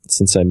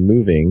since I'm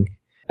moving,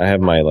 I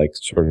have my like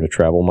sort of a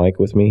travel mic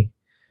with me.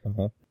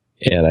 Uh-huh.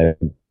 And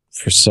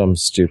for some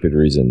stupid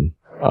reason,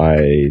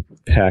 I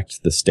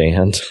packed the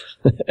stand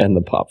and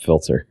the pop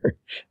filter,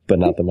 but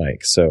not the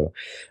mic. So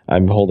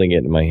I'm holding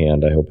it in my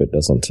hand. I hope it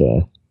doesn't,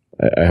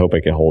 I hope I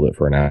can hold it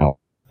for an hour.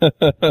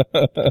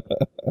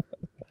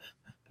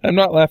 I'm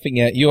not laughing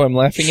at you. I'm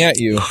laughing at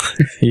you.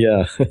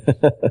 Yeah. Can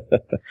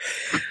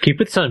you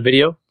put this on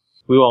video?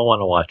 We all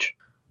want to watch.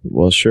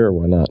 Well, sure.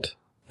 Why not?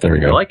 There we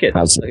go. I like it.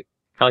 How's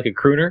Kind of like a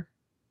crooner.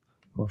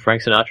 Well,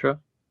 Frank Sinatra.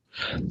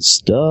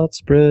 Start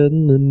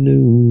spreading the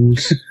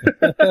news.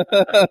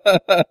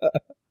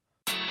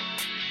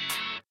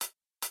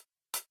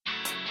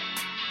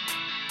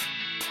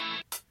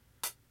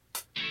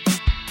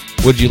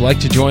 Would you like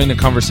to join the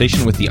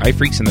conversation with the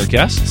iPhreaks and their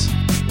guests?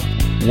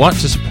 Want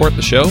to support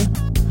the show?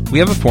 We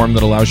have a form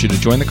that allows you to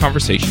join the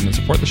conversation and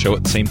support the show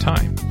at the same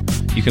time.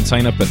 You can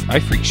sign up at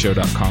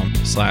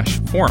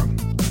iPhreakshow.com/forum.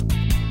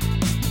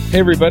 Hey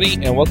everybody,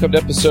 and welcome to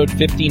episode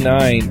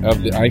 59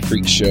 of the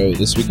iPhreaks Show.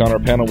 This week on our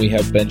panel we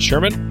have Ben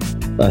Sherman.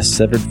 A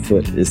severed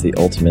foot is the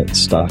ultimate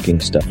stocking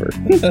stuffer.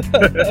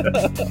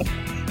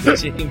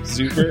 James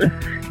Zuber.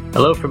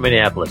 Hello from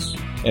Minneapolis.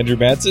 Andrew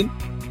Madsen.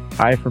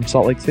 Hi from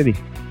Salt Lake City.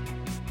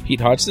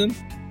 Pete Hodgson.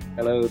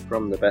 Hello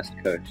from the West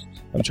Coast.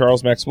 I'm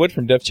Charles Max Wood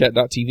from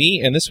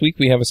DevChat.tv, and this week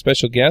we have a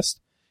special guest,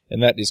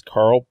 and that is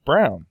Carl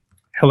Brown.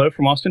 Hello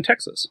from Austin,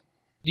 Texas.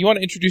 Do you want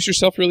to introduce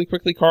yourself really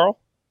quickly, Carl?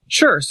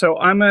 Sure. So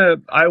I'm a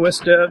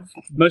iOS dev,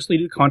 mostly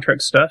do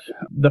contract stuff.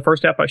 The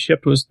first app I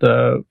shipped was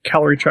the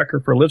calorie tracker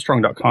for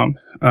Livestrong.com.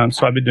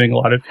 So I've been doing a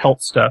lot of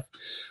health stuff.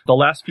 The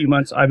last few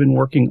months, I've been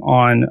working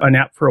on an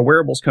app for a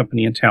wearables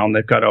company in town.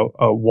 They've got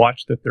a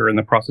watch that they're in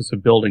the process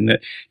of building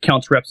that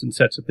counts reps and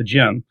sets at the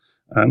gym.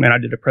 And I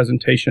did a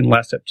presentation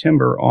last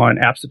September on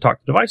apps that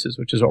talk to devices,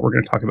 which is what we're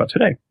going to talk about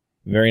today.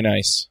 Very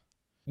nice.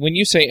 When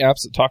you say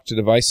apps that talk to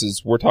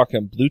devices, we're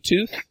talking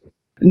Bluetooth?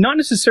 Not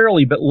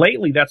necessarily, but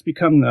lately that's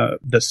become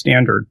the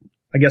standard.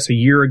 I guess a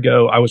year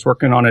ago, I was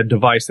working on a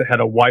device that had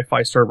a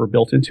Wi-Fi server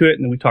built into it,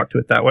 and we talked to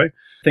it that way.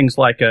 Things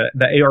like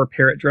the AR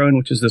Parrot drone,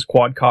 which is this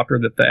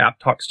quadcopter that the app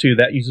talks to,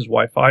 that uses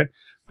Wi-Fi.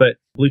 But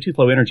Bluetooth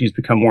Low Energy has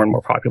become more and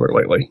more popular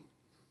lately.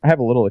 I have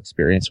a little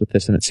experience with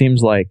this, and it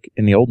seems like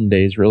in the olden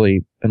days,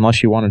 really,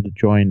 unless you wanted to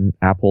join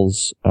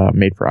Apple's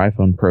Made for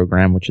iPhone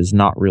program, which is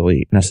not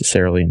really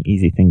necessarily an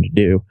easy thing to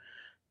do,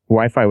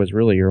 Wi-Fi was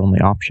really your only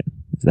option.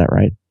 Is that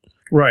right?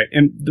 Right.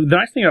 And the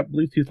nice thing about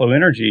Bluetooth Low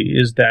Energy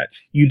is that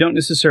you don't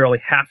necessarily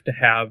have to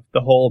have the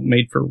whole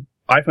Made for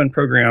iPhone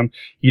program.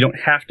 You don't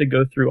have to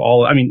go through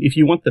if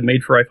you want the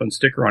Made for iPhone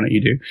sticker on it,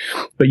 you do.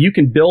 But you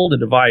can build a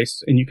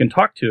device and you can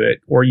talk to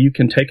it, or you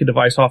can take a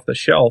device off the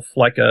shelf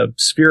like a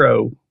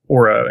Sphero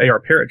or a AR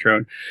Parrot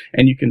drone,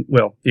 and you can,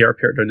 the AR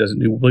Parrot drone doesn't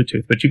do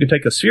Bluetooth, but you can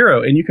take a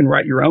Sphero and you can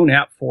write your own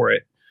app for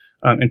it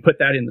and put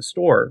that in the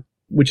store,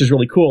 which is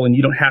really cool, and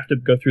you don't have to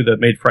go through the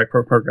Made for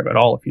iPhone program at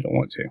all if you don't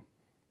want to.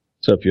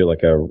 So if you're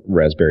like a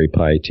Raspberry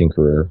Pi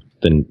tinkerer,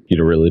 then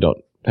you really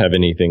don't have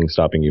anything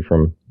stopping you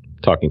from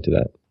talking to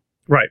that.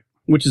 Right,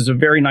 which is a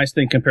very nice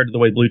thing compared to the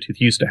way Bluetooth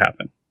used to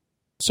happen.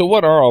 So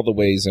what are all the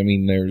ways? I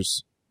mean,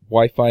 there's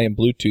Wi-Fi and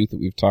Bluetooth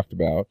that we've talked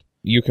about.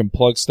 You can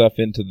plug stuff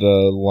into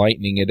the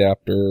Lightning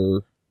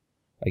adapter,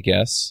 I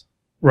guess.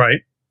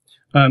 Right.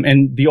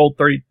 And the old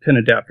 30-pin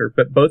adapter,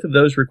 but both of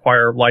those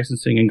require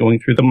licensing and going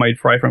through the Made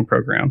for iPhone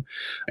program.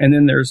 And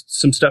then there's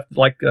some stuff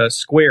like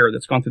Square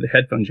that's gone through the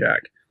headphone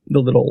jack,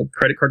 the little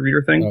credit card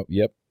reader thing. Oh,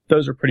 yep.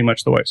 Those are pretty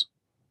much the ways.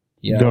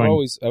 Yeah, I've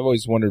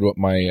always wondered what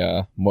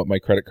my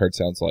credit card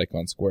sounds like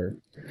on Square.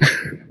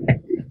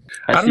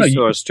 I actually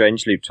saw a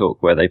Strange Loop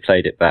talk where they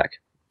played it back.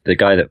 The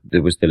guy that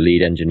was the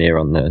lead engineer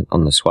on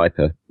the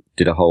swiper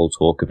did a whole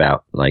talk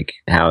about like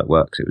how it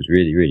works. It was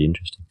really, really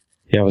interesting.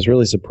 Yeah, I was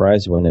really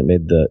surprised when it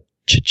made the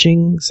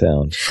cha-ching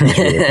sound.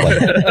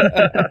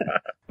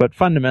 But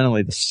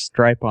fundamentally, the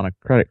stripe on a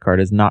credit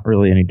card is not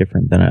really any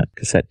different than a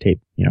cassette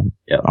tape,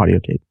 audio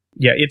tape.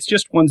 Yeah, it's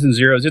just ones and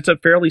zeros. It's a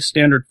fairly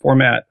standard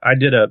format. I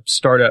did a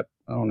startup,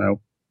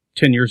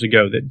 10 years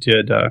ago that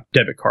did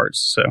debit cards.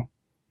 So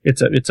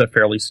it's a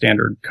fairly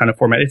standard kind of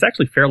format. It's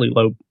actually fairly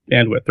low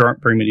bandwidth. There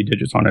aren't very many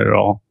digits on it at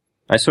all.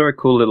 I saw a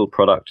cool little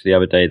product the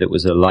other day that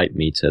was a light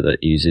meter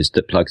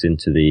that plugs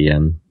into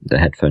the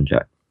headphone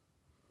jack.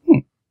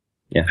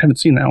 Yeah. I haven't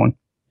seen that one.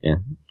 Yeah.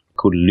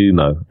 Called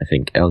Lumo, I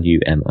think.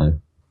 Lumo.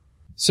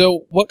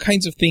 So what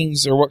kinds of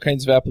things or what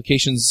kinds of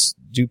applications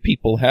do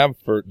people have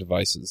for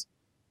devices?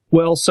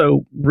 Well,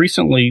 so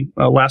recently,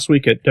 last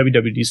week at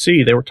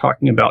WWDC, they were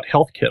talking about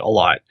HealthKit a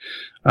lot.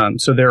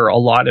 So there are a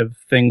lot of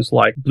things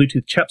like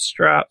Bluetooth chest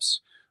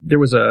straps. There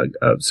was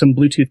some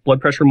Bluetooth blood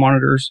pressure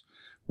monitors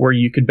where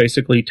you could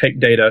basically take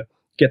data,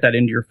 get that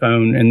into your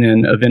phone, and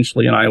then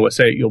eventually in iOS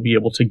 8, you'll be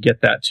able to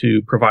get that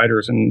to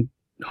providers and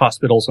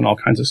hospitals and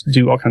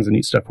do all kinds of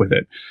neat stuff with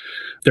it.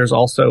 There's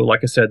also,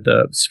 like I said,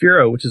 the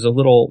Sphero, which is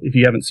if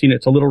you haven't seen it,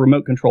 it's a little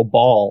remote control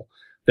ball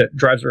that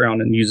drives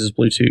around and uses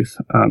Bluetooth.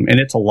 And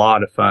it's a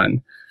lot of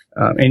fun.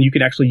 And you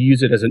can actually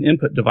use it as an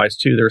input device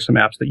too. There are some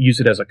apps that use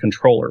it as a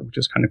controller, which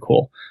is kind of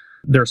cool.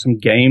 There are some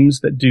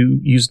games that do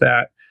use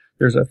that.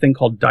 There's a thing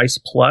called Dice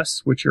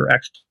Plus, which are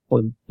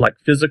actually like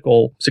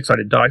physical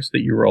 6-sided dice that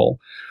you roll.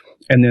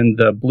 And then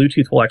the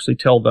Bluetooth will actually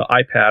tell the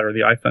iPad or the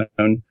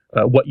iPhone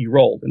what you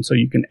rolled. And so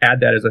you can add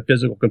that as a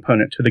physical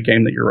component to the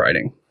game that you're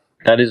writing.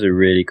 That is a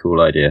really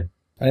cool idea.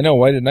 I know.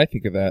 Why didn't I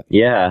think of that?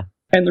 Yeah.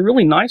 And the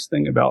really nice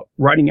thing about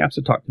writing apps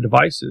that talk to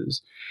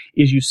devices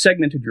is you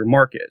segmented your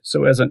market.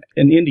 So as an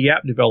indie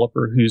app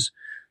developer who's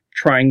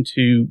trying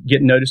to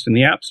get noticed in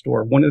the App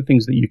Store, one of the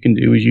things that you can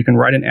do is you can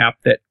write an app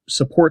that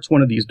supports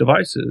one of these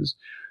devices,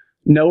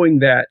 knowing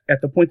that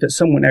at the point that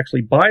someone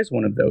actually buys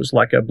one of those,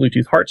 like a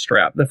Bluetooth heart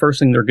strap, the first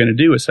thing they're going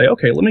to do is say,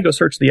 okay, let me go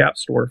search the App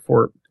Store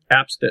for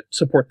apps that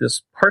support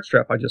this heart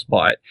strap I just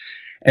bought.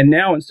 And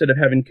now, instead of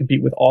having to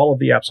compete with all of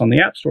the apps on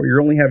the App Store,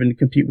 you're only having to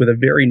compete with a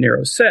very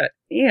narrow set.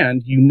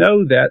 And you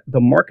know that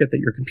the market that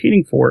you're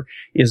competing for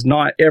is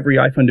not every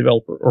iPhone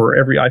developer or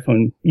every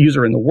iPhone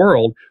user in the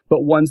world,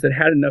 but ones that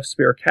had enough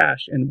spare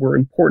cash and were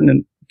important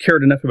and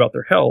cared enough about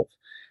their health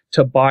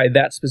to buy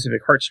that specific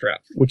heart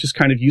strap, which is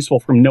kind of useful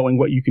from knowing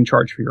what you can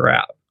charge for your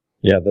app.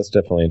 Yeah, that's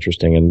definitely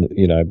interesting.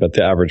 And, I bet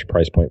the average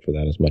price point for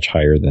that is much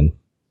higher than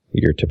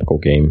your typical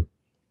game.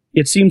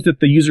 It seems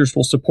that the users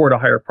will support a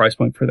higher price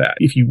point for that.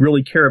 If you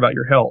really care about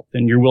your health,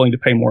 then you're willing to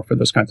pay more for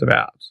those kinds of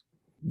apps.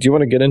 Do you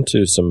want to get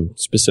into some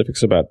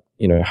specifics about,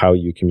 how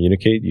you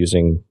communicate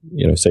using,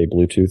 say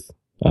Bluetooth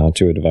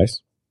to a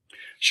device?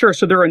 Sure.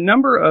 So there are a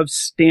number of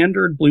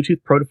standard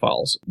Bluetooth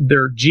protocols.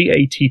 They're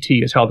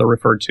GATT is how they're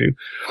referred to.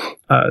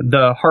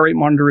 The heart rate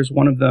monitor is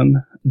one of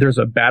them. There's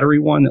a battery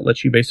one that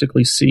lets you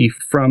basically see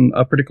from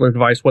a particular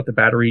device what the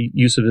battery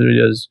use of it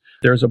is.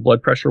 There's a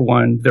blood pressure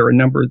one. There are a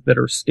number that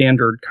are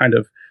standard kind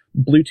of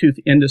Bluetooth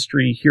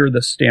industry. Here are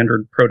the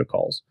standard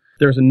protocols.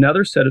 There's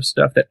another set of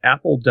stuff that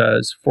Apple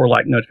does for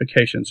like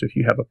notifications. So if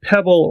you have a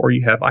Pebble or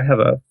I have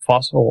a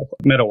Fossil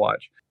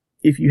MetaWatch.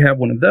 If you have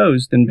one of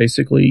those, then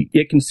basically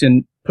it can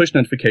send push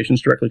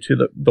notifications directly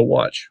to the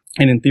watch.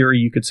 And in theory,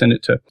 you could send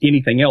it to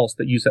anything else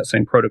that use that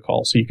same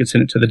protocol. So you could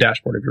send it to the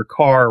dashboard of your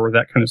car or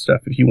that kind of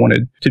stuff if you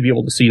wanted to be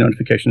able to see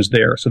notifications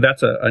there. So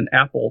that's an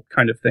Apple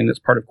kind of thing that's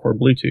part of core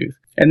Bluetooth.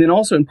 And then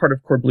also in part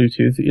of core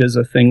Bluetooth is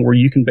a thing where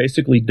you can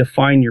basically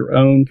define your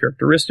own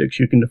characteristics,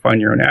 you can define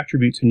your own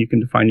attributes, and you can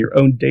define your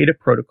own data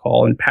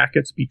protocol and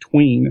packets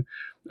between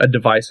a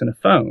device and a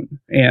phone.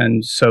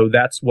 And so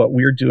that's what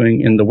we're doing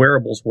in the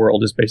wearables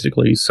world is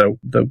basically, so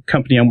the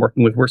company I'm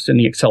working with, we're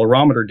sending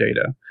accelerometer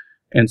data.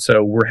 And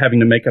so we're having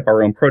to make up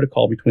our own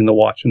protocol between the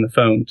watch and the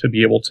phone to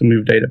be able to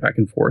move data back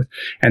and forth.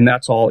 And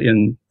that's all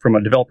from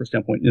a developer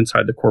standpoint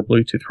inside the core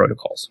Bluetooth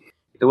protocols.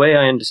 The way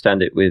I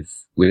understand it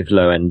with Bluetooth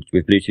Low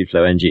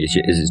Energy is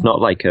it's not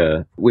like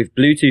with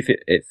Bluetooth,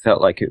 it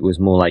felt like it was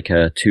more like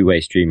a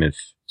two-way stream of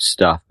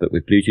stuff, but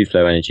with Bluetooth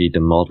Low Energy, the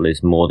model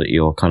is more that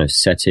you're kind of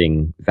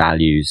setting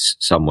values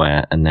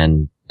somewhere, and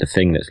then the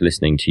thing that's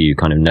listening to you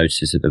kind of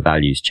notices that the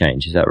values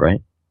change. Is that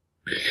right?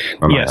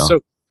 Yeah. So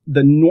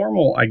the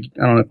normal, I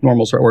don't know if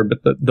normal is the right word,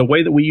 but the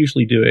way that we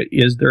usually do it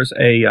is there's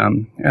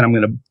and I'm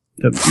going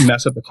to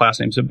mess up the class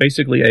name. So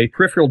basically a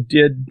peripheral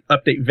did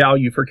update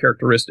value for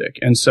characteristic.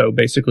 And so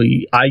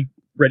basically I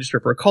register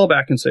for a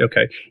callback and say,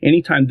 okay,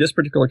 anytime this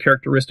particular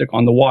characteristic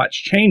on the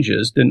watch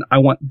changes, then I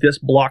want this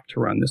block to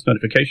run, this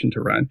notification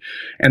to run.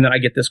 And then I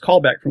get this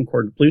callback from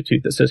core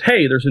Bluetooth that says,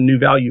 hey, there's a new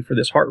value for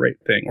this heart rate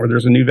thing, or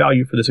there's a new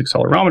value for this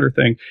accelerometer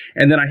thing.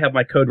 And then I have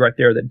my code right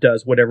there that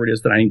does whatever it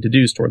is that I need to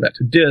do, store that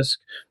to disk,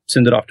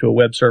 send it off to a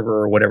web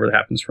server, or whatever that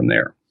happens from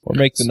there. Or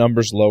make the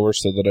numbers lower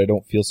so that I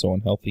don't feel so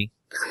unhealthy.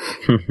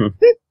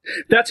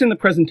 That's in the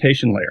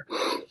presentation layer.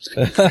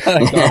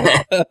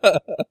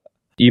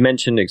 You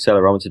mentioned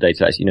accelerometer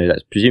data.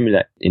 That's presumably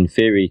that in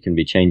theory can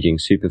be changing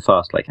super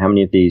fast. Like how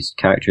many of these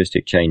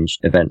characteristic change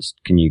events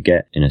can you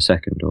get in a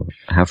second, or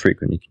how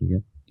frequently can you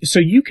get? So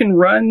you can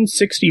run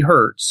 60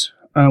 hertz,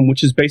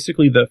 which is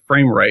basically the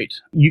frame rate.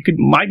 You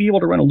might be able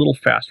to run a little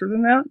faster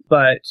than that,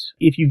 but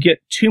if you get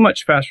too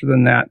much faster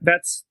than that,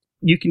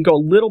 you can go a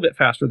little bit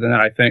faster than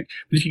that, I think.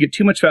 But if you get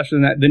too much faster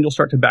than that, then you'll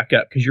start to back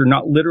up because you're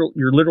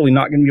literally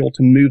not going to be able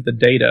to move the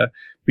data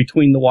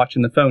between the watch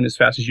and the phone as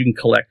fast as you can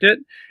collect it.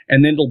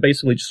 And then it'll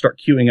basically just start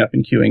queuing up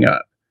and queuing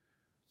up.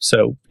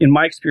 So in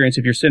my experience,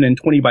 if you're sending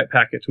 20 byte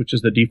packets, which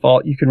is the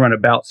default, you can run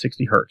about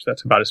 60 hertz.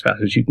 That's about as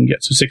fast as you can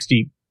get. So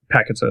 60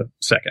 packets a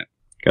second.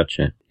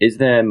 Gotcha. Is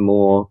there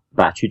more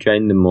battery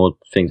drain the more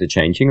things are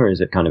changing, or is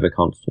it kind of a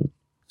constant?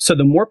 So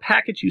the more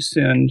packets you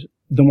send,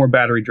 the more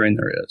battery drain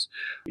there is.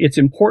 It's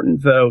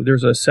important, though,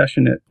 there's a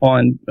session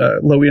on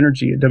low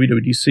energy at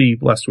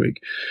WWDC last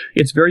week.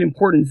 It's very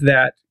important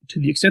that to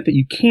the extent that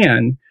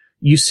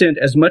you send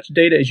as much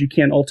data as you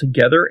can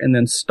altogether and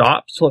then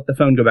stop to let the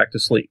phone go back to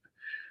sleep.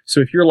 So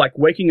if you're like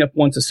waking up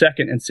once a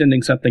second and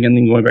sending something and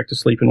then going back to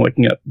sleep and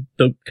waking up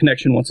the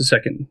connection once a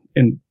second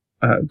and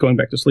going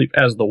back to sleep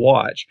as the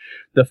watch,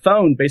 the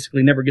phone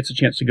basically never gets a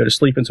chance to go to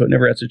sleep, and so it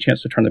never has a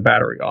chance to turn the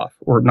battery off,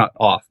 or not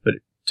off, but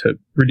to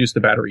reduce the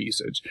battery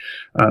usage.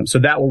 So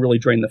that will really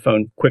drain the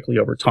phone quickly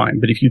over time.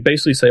 But if you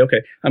basically say,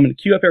 okay, I'm going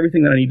to queue up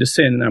everything that I need to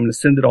send, and I'm going to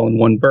send it all in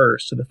one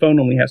burst, so the phone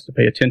only has to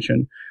pay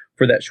attention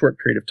for that short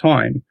period of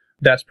time,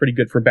 that's pretty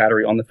good for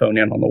battery on the phone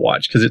and on the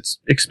watch, because it's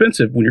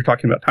expensive when you're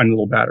talking about tiny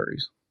little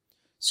batteries.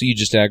 So you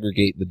just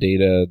aggregate the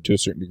data to a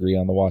certain degree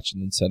on the watch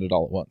and then send it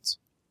all at once.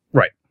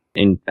 Right.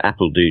 In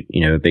Apple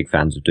are big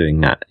fans of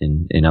doing that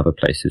in other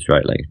places,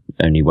 right? Like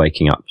only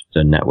waking up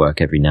the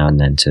network every now and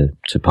then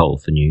to poll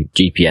for new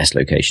GPS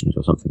locations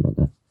or something like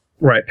that.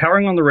 Right.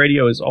 Powering on the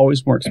radio is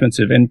always more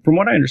expensive. And from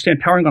what I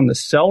understand, powering on the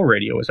cell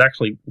radio is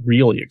actually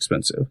really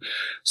expensive.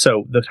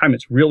 So the time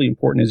it's really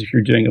important is if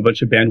you're doing a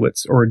bunch of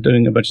bandwidths or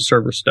doing a bunch of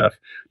server stuff,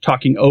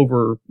 talking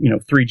over,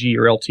 3G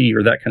or LTE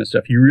or that kind of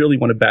stuff. You really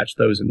want to batch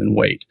those and then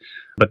wait.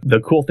 But the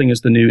cool thing is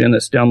the new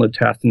NS download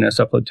tasks and NS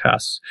upload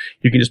tasks.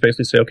 You can just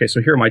basically say, okay,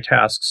 so here are my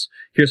tasks.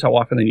 Here's how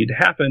often they need to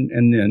happen.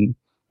 And then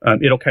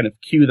it'll kind of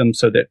queue them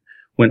so that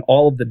when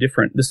all of the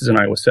different, this is in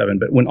iOS 7,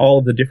 but when all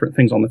of the different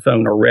things on the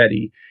phone are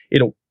ready,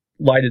 it'll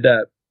light it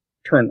up,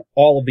 turn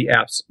all of the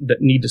apps that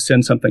need to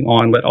send something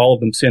on, let all of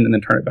them send, and then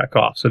turn it back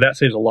off. So that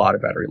saves a lot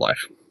of battery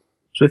life.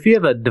 So if you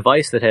have a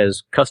device that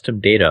has custom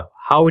data,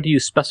 how would you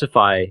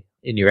specify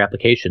in your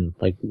application,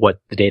 like what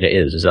the data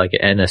is? Is it like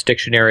an NS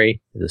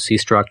dictionary? Is it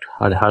C-struct?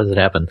 How does it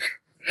happen?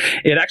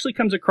 It actually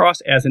comes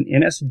across as an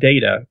NS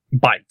data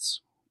bytes.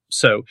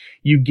 So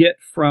you get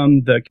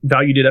from the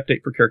value did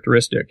update for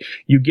characteristic,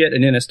 you get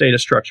an NS data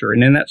structure,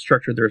 and in that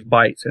structure there's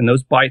bytes, and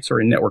those bytes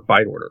are in network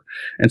byte order.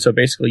 And so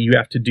basically you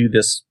have to do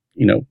this,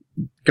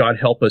 God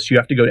help us, you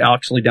have to go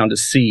actually down to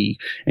C,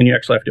 and you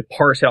actually have to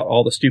parse out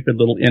all the stupid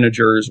little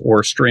integers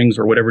or strings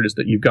or whatever it is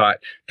that you've got,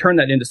 turn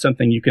that into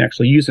something you can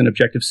actually use in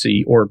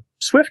Objective-C or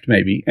Swift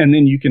maybe, and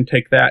then you can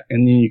take that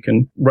and then you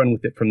can run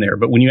with it from there.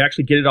 But when you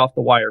actually get it off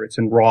the wire, it's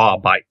in raw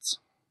bytes.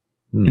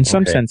 In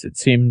some sense, it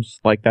seems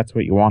like that's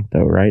what you want,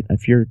 though, right?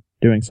 If you're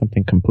doing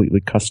something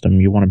completely custom,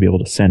 you want to be able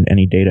to send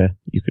any data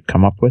you could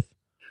come up with.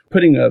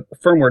 Putting a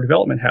firmware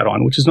development hat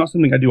on, which is not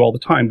something I do all the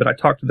time, but I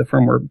talk to the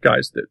firmware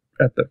guys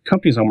at the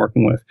companies I'm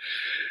working with.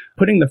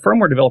 Putting the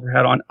firmware developer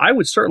hat on, I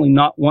would certainly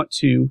not want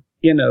to,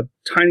 in a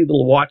tiny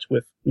little watch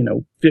with,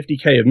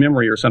 50K of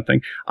memory or something,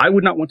 I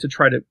would not want to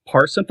try to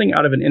parse something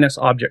out of an NS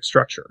object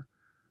structure.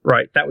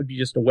 Right. That would be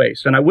just a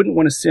waste. And I wouldn't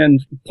want to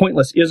send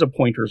pointless ISA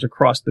pointers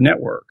across the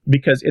network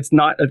because it's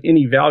not of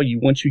any value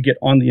once you get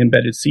on the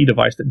embedded C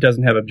device that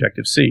doesn't have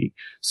Objective-C.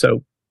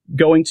 So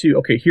going to,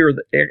 okay, here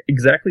are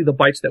exactly the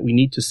bytes that we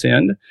need to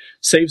send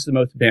saves the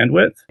most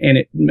bandwidth, and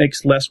it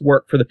makes less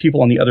work for the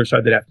people on the other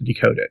side that have to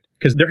decode it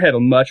because they have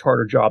a much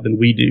harder job than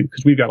we do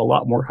because we've got a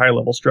lot more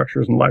high-level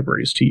structures and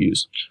libraries to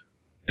use.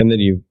 And then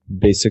you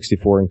base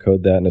 64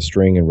 encode that in a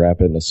string and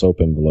wrap it in a soap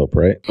envelope,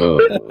 right?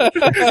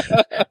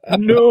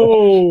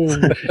 No.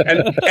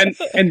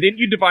 And then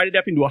you divide it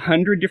up into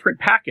 100 different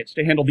packets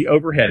to handle the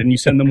overhead, and you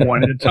send them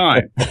one at a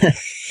time.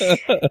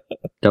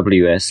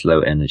 WS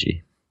low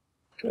energy.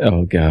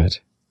 Oh, God.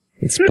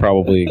 It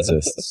probably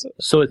exists.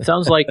 So it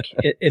sounds like,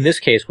 in this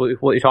case, what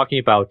you're talking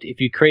about, if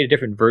you create a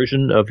different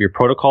version of your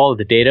protocol of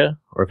the data,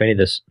 or if any of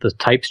the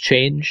types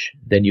change,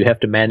 then you have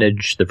to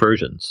manage the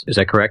versions. Is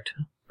that correct?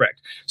 Correct.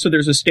 So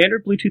there's a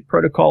standard Bluetooth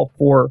protocol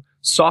for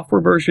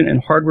software version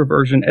and hardware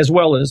version, as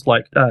well as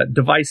like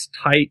device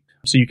type.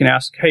 So you can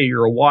ask, hey,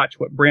 you're a watch.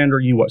 What brand are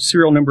you? What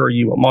serial number are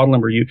you? What model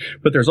number are you?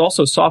 But there's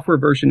also software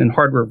version and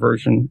hardware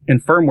version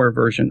and firmware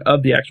version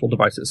of the actual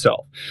device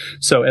itself.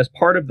 So as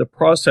part of the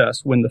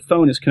process, when the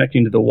phone is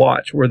connecting to the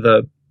watch or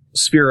the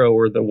Sphero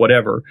or the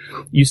whatever,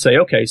 you say,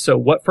 okay, so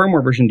what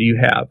firmware version do you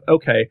have?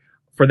 Okay.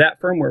 For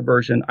that firmware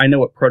version, I know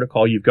what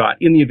protocol you've got.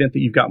 In the event that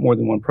you've got more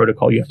than one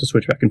protocol, you have to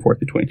switch back and forth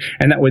between.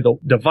 And that way the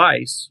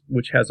device,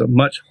 which has a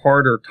much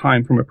harder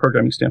time from a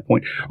programming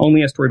standpoint,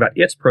 only has to worry about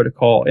its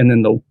protocol. And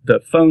then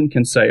the phone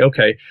can say,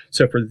 okay,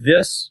 so for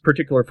this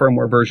particular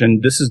firmware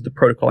version, this is the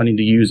protocol I need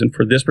to use. And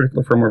for this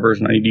particular firmware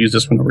version, I need to use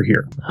this one over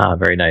here. Ah,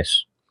 very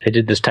nice. I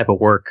did this type of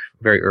work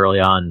very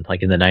early on,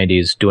 like in the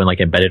 90s, doing like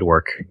embedded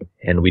work.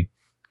 And we'd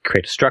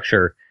create a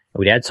structure, and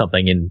we'd add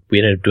something, and we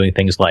ended up doing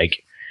things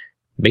like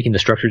making the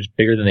structures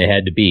bigger than they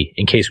had to be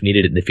in case we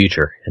needed it in the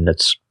future. And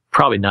that's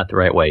probably not the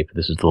right way, but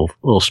this is a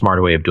little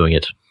smarter way of doing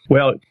it.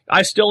 Well,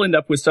 I still end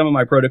up with some of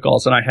my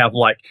protocols, and I have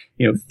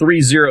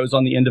 3 zeros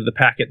on the end of the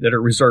packet that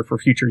are reserved for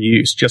future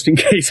use, just in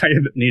case I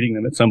end up needing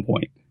them at some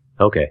point.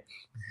 Okay.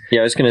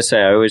 Yeah, I was going to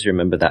say, I always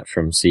remember that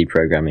from C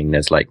programming.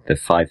 There's the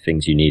 5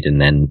 things you need,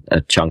 and then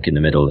a chunk in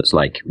the middle that's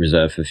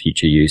reserved for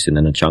future use, and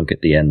then a chunk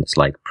at the end that's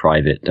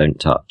private, don't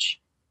touch.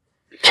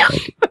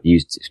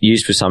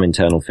 Used for some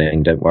internal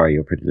thing. Don't worry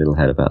your pretty little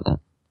head about that.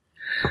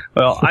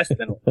 Well,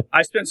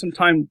 I spent some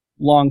time,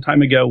 long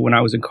time ago when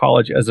I was in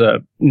college as a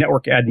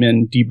network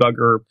admin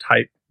debugger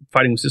type,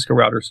 fighting with Cisco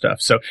router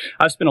stuff. So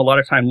I spent a lot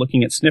of time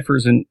looking at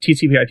sniffers and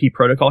TCP/IP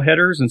protocol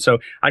headers. And so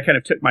I kind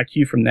of took my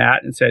cue from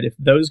that and said, if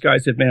those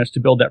guys have managed to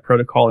build that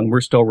protocol and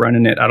we're still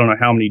running it, I don't know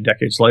how many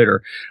decades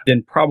later,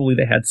 then probably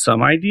they had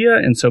some idea.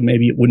 And so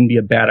maybe it wouldn't be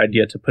a bad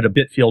idea to put a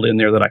bit field in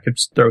there that I could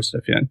throw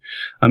stuff in.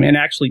 And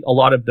actually a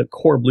lot of the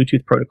core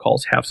Bluetooth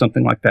protocols have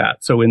something like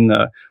that. So in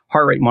the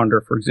heart rate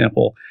monitor, for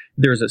example,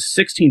 there's a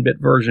 16-bit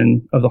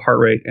version of the heart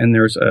rate, and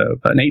there's an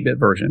 8-bit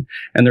version.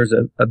 And there's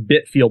a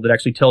bit field that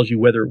actually tells you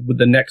whether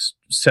the next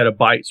set of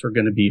bytes are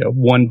going to be a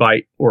 1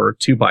 byte or a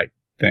 2 byte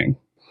thing.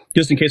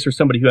 just in case there's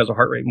somebody who has a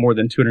heart rate more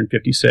than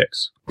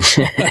 256.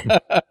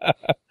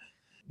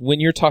 When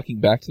you're talking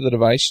back to the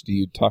device, do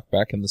you talk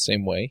back in the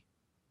same way?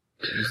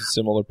 Use a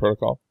similar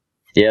protocol?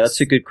 Yeah, that's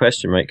a good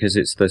question, right? Because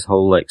it's this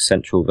whole like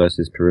central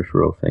versus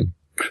peripheral thing.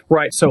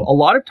 Right. So a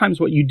lot of times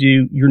what you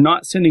do, you're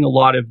not sending a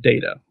lot of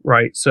data,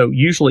 right? So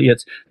usually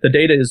the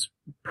data is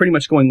pretty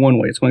much going one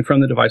way. It's going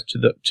from the device to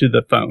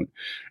the phone.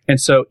 And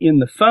so in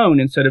the phone,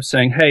 instead of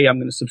saying, hey, I'm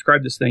going to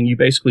subscribe this thing, you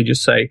basically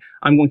just say,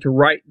 I'm going to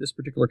write this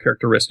particular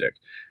characteristic.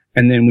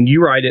 And then when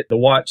you write it, the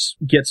watch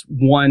gets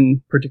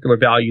one particular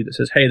value that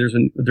says, hey,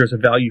 there's a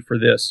value for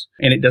this.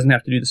 And it doesn't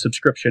have to do the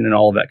subscription and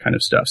all of that kind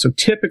of stuff. So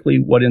typically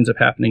what ends up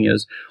happening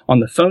is on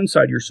the phone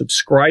side, you're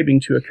subscribing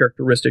to a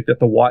characteristic that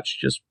the watch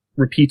just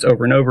repeats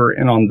over and over.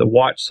 And on the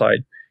watch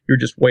side, you're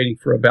just waiting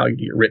for a value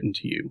to get written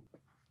to you.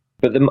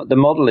 But the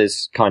model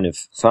is kind of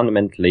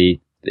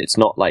fundamentally, it's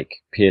not like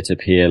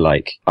peer-to-peer,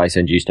 like I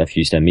send you stuff,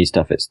 you send me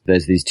stuff.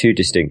 There's these two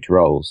distinct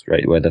roles,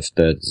 right? Where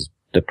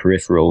the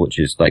peripheral, which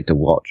is like the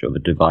watch or the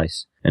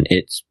device, and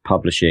it's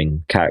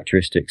publishing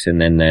characteristics.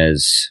 And then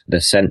there's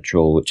the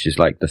central, which is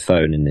like the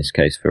phone in this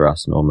case for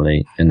us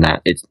normally, in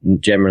that it's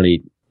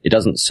generally, it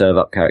doesn't serve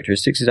up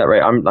characteristics. Is that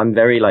right? I'm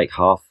very like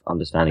half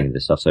understanding of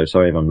this stuff. So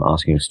sorry if I'm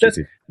asking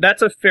stupid.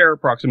 That's a fair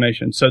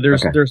approximation. So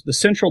there's the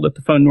central that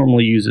the phone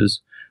normally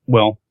uses.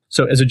 Well,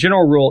 so as a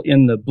general rule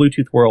in the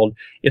Bluetooth world,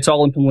 it's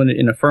all implemented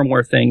in a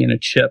firmware thing, in a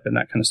chip and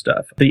that kind of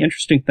stuff. The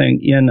interesting thing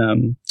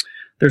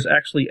there's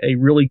actually a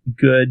really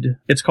good,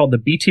 it's called the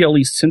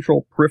BTLE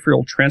Central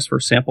Peripheral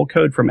Transfer Sample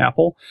Code from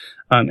Apple.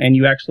 And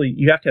you have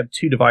to have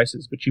two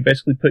devices, but you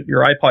basically put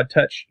your iPod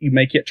Touch, you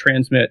make it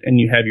transmit, and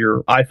you have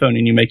your iPhone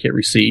and you make it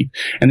receive.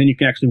 And then you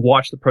can actually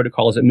watch the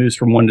protocol as it moves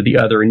from one to the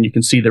other, and you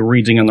can see the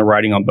reading and the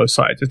writing on both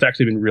sides. It's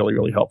actually been really,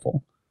 really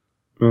helpful.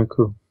 Oh,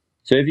 cool.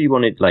 So if you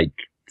wanted like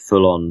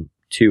full on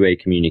two-way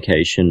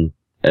communication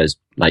as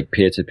like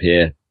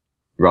peer-to-peer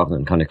rather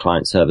than kind of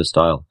client-server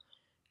style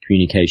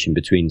communication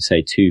between,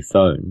 say, two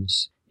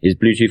phones, is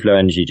Bluetooth Low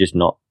Energy just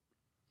not?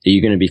 Are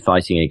you going to be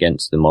fighting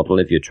against the model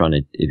if you're trying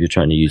to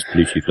use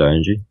Bluetooth Low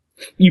Energy?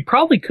 You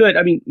probably could.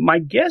 I mean, my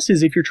guess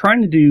is if you're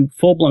trying to do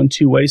full-blown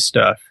two-way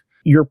stuff,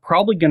 you're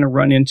probably going to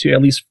run into,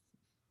 at least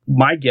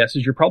my guess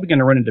is you're probably going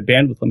to run into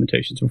bandwidth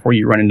limitations before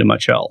you run into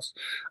much else.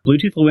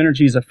 Bluetooth Low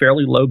Energy is a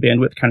fairly low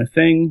bandwidth kind of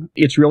thing.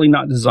 It's really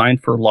not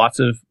designed for lots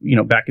of,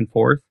 back and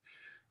forth.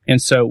 And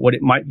so what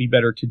it might be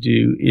better to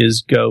do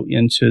is go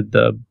into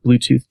the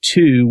Bluetooth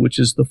 2, which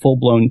is the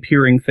full-blown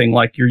peering thing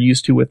like you're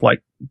used to with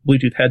like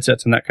Bluetooth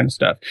headsets and that kind of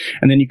stuff.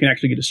 And then you can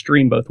actually get a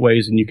stream both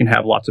ways and you can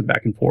have lots of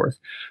back and forth.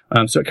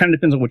 So it kind of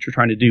depends on what you're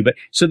trying to do. But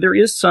so there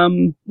is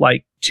some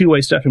like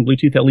two-way stuff in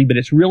Bluetooth LE, but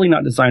it's really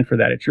not designed for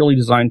that. It's really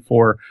designed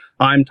for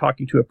I'm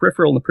talking to a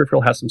peripheral and the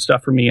peripheral has some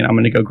stuff for me and I'm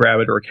going to go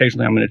grab it, or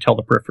occasionally I'm going to tell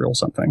the peripheral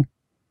something.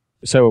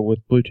 So with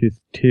Bluetooth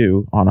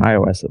 2, on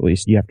iOS at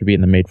least, you have to be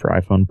in the Made for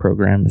iPhone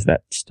program. Is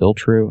that still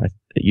true?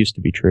 It used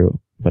to be true,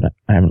 but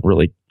I haven't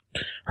really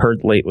heard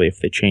lately if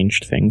they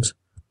changed things.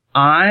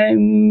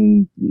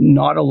 I'm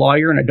not a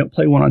lawyer and I don't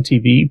play one on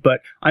TV, but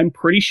I'm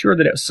pretty sure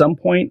that at some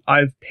point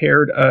I've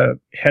paired a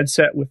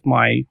headset with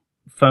my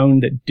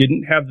phone that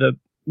didn't have the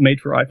Made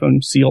for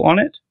iPhone seal on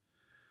it,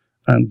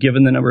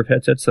 given the number of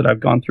headsets that I've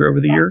gone through over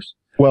the years.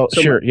 Well,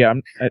 so sure, yeah.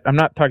 I'm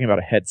not talking about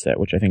a headset,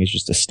 which I think is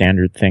just a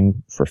standard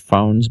thing for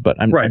phones, but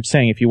I'm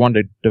saying if you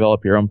wanted to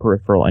develop your own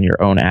peripheral and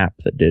your own app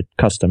that did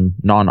custom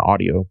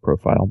non-audio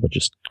profile, but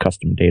just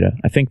custom data,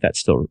 I think that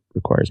still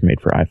requires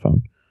Made for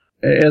iPhone.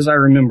 As I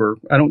remember,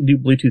 I don't do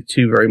Bluetooth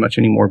 2 very much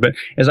anymore, but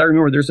as I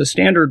remember, there's a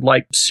standard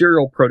like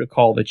serial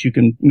protocol that you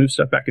can move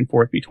stuff back and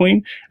forth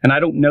between, and I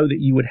don't know that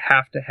you would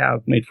have to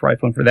have Made for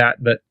iPhone for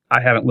that, but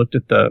I haven't looked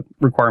at the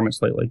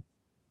requirements lately.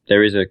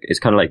 It's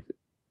kind of like,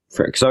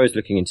 because I was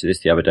looking into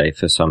this the other day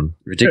for some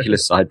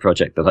ridiculous side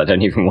project that I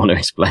don't even want to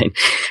explain.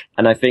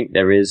 And I think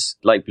there is,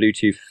 like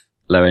Bluetooth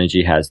Low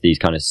Energy has these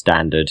kind of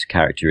standard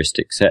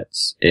characteristic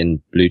sets. In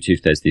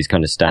Bluetooth, there's these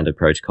kind of standard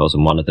protocols,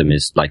 and one of them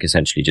is like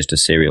essentially just a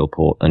serial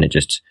port, and it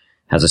just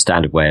has a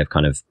standard way of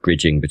kind of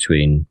bridging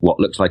between what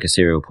looks like a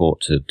serial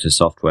port to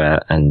software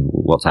and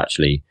what's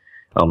actually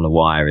on the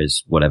wire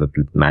is whatever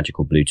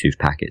magical Bluetooth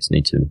packets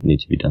need to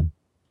be done.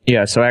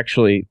 Yeah, so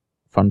actually,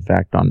 fun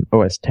fact on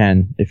OS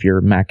X, if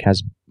your Mac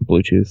has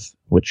Bluetooth,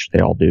 which they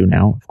all do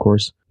now, of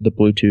course, the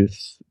Bluetooth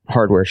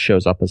hardware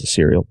shows up as a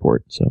serial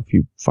port. So if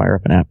you fire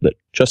up an app that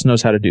just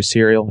knows how to do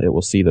serial, it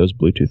will see those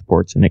Bluetooth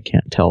ports and it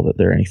can't tell that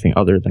they're anything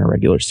other than a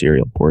regular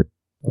serial port.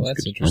 Well,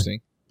 that's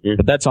interesting. Yeah.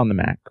 But that's on the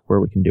Mac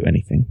where we can do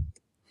anything.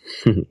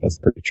 That's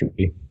pretty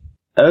tricky.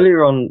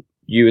 Earlier on,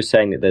 you were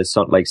saying that there's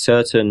some, like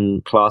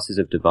certain classes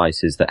of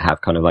devices that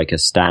have kind of like a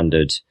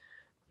standard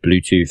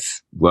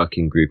Bluetooth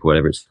working group, or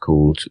whatever it's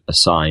called,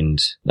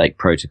 assigned like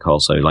protocol.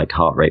 So like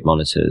heart rate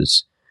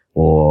monitors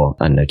or,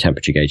 I don't know,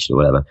 temperature gauges or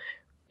whatever.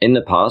 In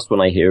the past,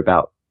 when I hear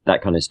about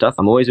that kind of stuff,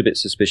 I'm always a bit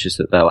suspicious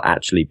that they'll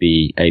actually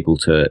be able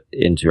to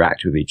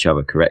interact with each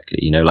other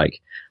correctly. Like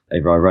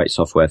if I write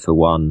software for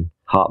one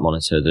heart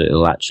monitor, that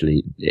it'll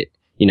actually,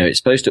 it's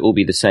supposed to all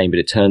be the same, but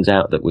it turns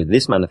out that with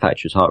this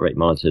manufacturer's heart rate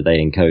monitor, they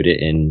encode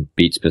it in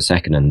beats per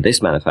second, and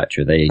this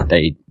manufacturer,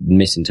 they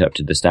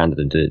misinterpreted the standard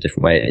and did it a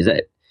different way.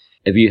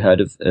 Have you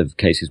heard of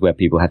cases where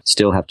people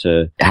still have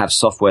to have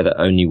software that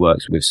only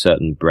works with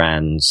certain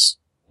brands'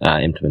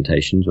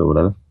 implementations or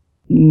whatever?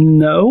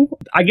 No.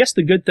 I guess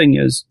the good thing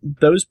is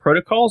those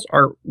protocols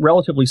are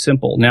relatively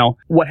simple. Now,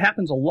 what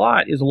happens a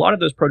lot is a lot of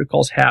those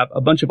protocols have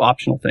a bunch of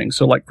optional things.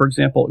 So like, for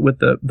example, with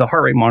the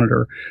heart rate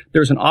monitor,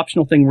 there's an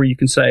optional thing where you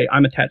can say,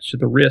 I'm attached to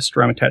the wrist,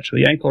 or I'm attached to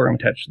the ankle, or I'm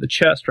attached to the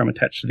chest, or I'm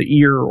attached to the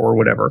ear, or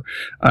whatever.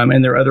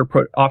 And there are other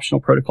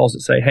optional protocols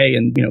that say, hey,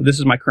 and this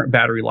is my current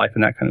battery life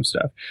and that kind of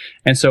stuff.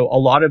 And so a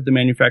lot of the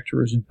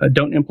manufacturers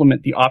don't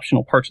implement the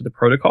optional parts of the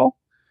protocol.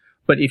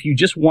 But if you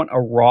just want a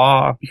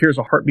raw, here's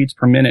a heartbeats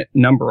per minute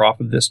number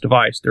off of this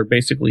device, there are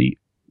basically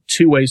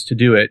two ways to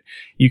do it.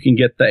 You can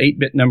get the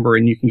 8-bit number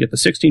and you can get the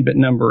 16-bit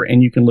number,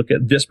 and you can look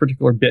at this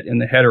particular bit in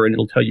the header and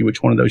it'll tell you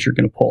which one of those you're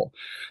going to pull.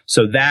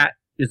 So that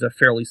is a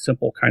fairly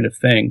simple kind of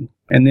thing.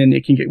 And then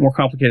it can get more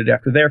complicated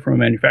after there from a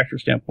manufacturer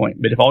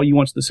standpoint. But if all you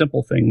want is the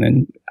simple thing,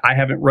 then I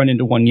haven't run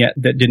into one yet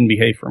that didn't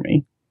behave for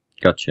me.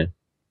 Gotcha.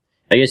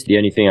 I guess the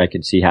only thing I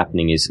could see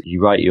happening is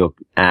you write your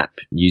app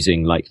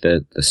using like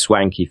the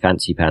swanky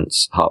fancy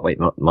pants heart rate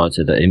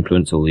monitor that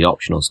implements all the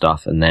optional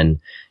stuff, and then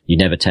you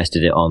never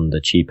tested it on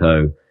the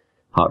cheapo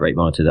heart rate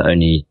monitor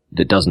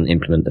that doesn't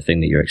implement the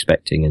thing that you're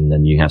expecting, and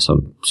then you have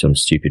some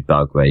stupid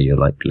bug where you're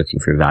like looking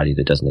for a value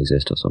that doesn't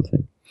exist or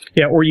something.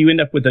 Yeah, or you end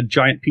up with a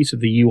giant piece of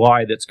the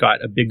UI that's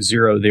got a big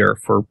 0 there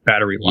for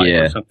battery life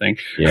or something.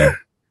 Yeah.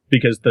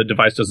 Because the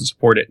device doesn't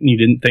support it and you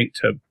didn't think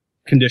to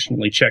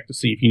conditionally check to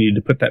see if you needed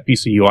to put that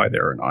piece of UI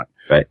there or not.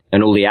 Right.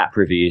 And all the app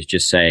reviews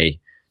just say,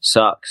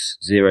 sucks,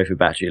 0 for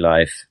battery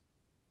life,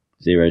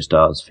 0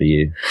 stars for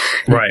you.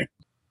 Right.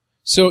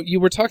 So you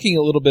were talking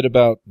a little bit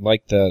about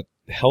like the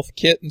health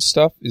kit and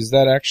stuff. Is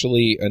that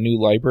actually a new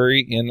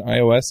library in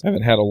iOS? I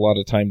haven't had a lot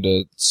of time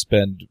to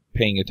spend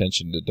paying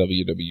attention to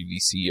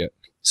WWDC yet.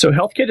 So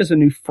HealthKit is a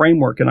new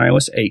framework in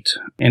iOS 8,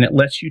 and it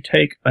lets you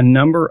take a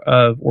number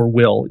of, or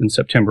will in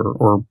September,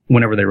 or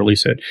whenever they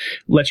release it,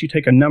 lets you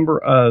take a number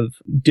of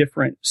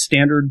different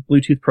standard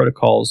Bluetooth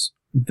protocols,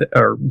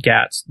 or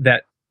GATs,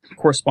 that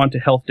correspond to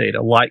health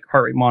data, like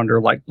heart rate monitor,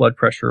 like blood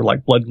pressure,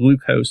 like blood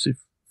glucose,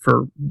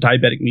 for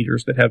diabetic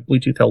meters that have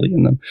Bluetooth LE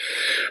in them.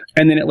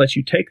 And then it lets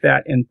you take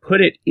that and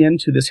put it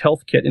into this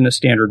health kit in a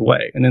standard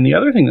way. And then the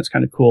other thing that's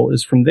kind of cool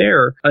is from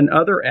there,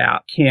 another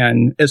app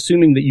can,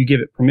 assuming that you give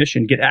it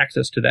permission, get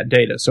access to that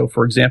data. So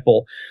for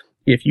example,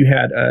 if you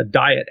had a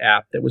diet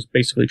app that was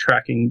basically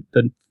tracking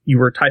you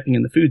were typing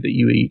in the food that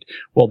you eat,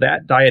 well,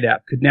 that diet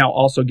app could now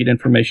also get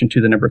information to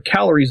the number of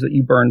calories that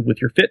you burned with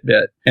your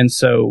Fitbit. And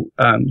so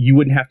you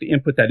wouldn't have to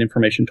input that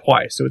information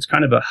twice. So it's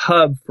kind of a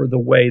hub for the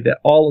way that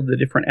all of the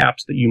different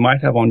apps that you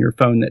might have on your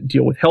phone that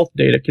deal with health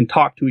data can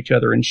talk to each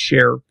other and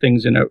share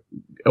things in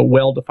a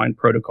well-defined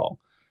protocol.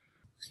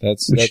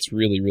 That's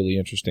really, really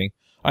interesting.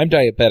 I'm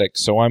diabetic,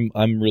 so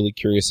I'm really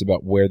curious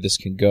about where this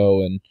can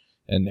go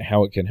and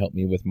how it can help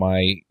me with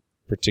my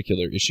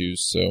particular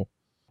issues. So.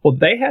 Well,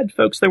 they had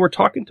folks, they were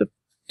talking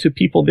to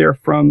people there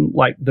from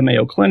like the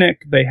Mayo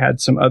Clinic. They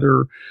had some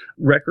other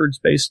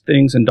records-based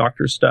things and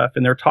doctor stuff,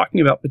 and they're talking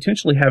about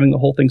potentially having the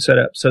whole thing set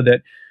up so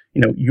that,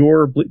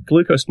 your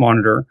glucose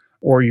monitor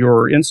or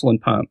your insulin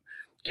pump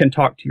can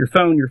talk to your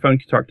phone can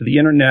talk to the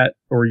internet,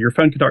 or your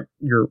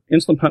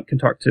insulin pump can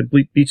talk to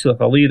Bluetooth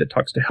LE that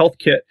talks to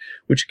HealthKit,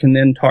 which can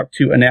then talk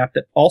to an app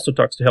that also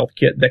talks to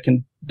HealthKit that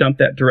can dump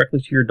that directly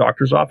to your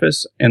doctor's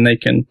office, and they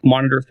can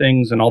monitor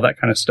things and all that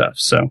kind of stuff.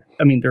 So,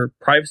 there are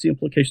privacy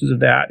implications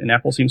of that, and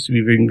Apple seems to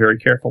be being very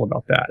careful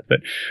about that. But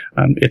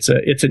it's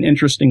an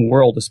interesting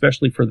world,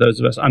 especially for those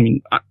of us.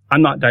 I'm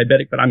not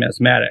diabetic, but I'm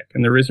asthmatic,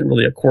 and there isn't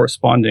really a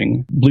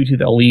corresponding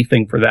Bluetooth LE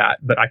thing for that.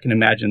 But I can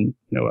imagine,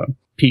 a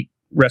peak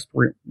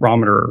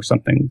respirometer or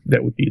something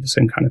that would be the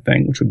same kind of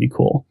thing, which would be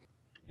cool.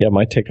 Yeah,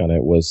 my take on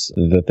it was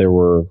that there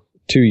were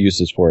two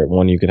uses for it.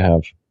 One, you could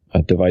have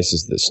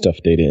devices that stuff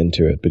data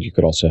into it, but you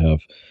could also have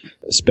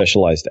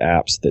specialized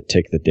apps that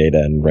take the data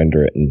and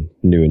render it in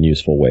new and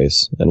useful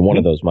ways. And one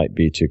of those might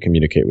be to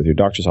communicate with your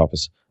doctor's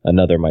office.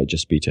 Another might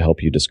just be to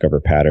help you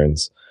discover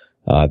patterns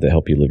that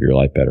help you live your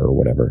life better or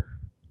whatever.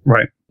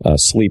 Right.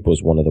 Sleep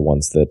was one of the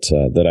ones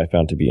that I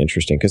found to be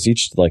interesting, because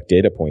each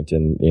data point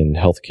in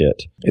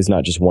HealthKit is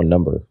not just one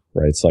number,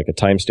 right? It's like a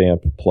timestamp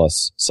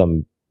plus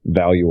some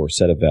value or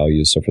set of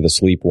values. So for the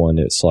sleep one,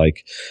 it's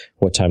like,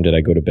 what time did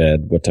I go to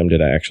bed? What time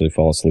did I actually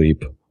fall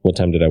asleep? What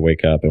time did I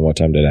wake up? And what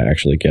time did I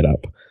actually get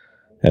up?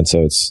 And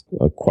so it's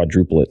a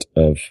quadruplet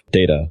of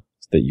data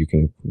that you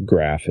can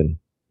graph. And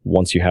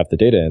once you have the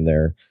data in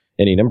there,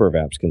 any number of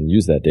apps can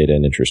use that data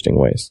in interesting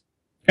ways.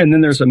 And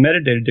then there's a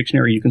metadata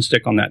dictionary you can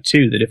stick on that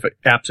too, that if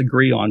apps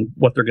agree on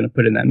what they're going to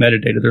put in that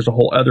metadata, there's a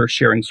whole other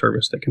sharing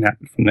service that can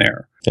happen from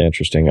there.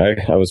 Interesting.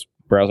 I was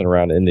browsing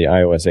around in the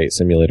iOS 8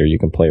 simulator. You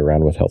can play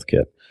around with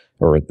HealthKit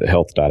or the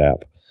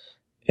health.app.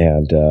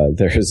 And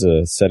there's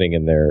a setting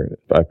in there.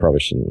 I probably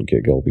shouldn't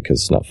giggle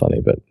because it's not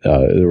funny, but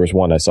there was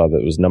one I saw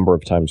that was number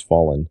of times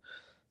fallen.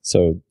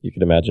 So you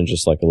could imagine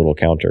just like a little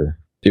counter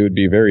It would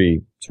be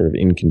very sort of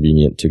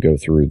inconvenient to go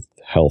through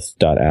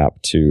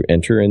health.app to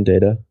enter in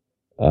data.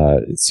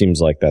 It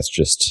seems like that's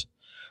just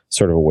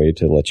sort of a way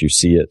to let you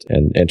see it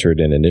and enter it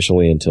in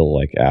initially until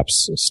like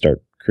apps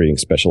start creating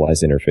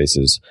specialized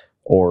interfaces,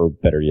 or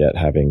better yet,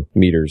 having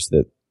meters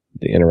that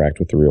interact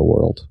with the real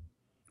world.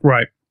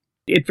 Right.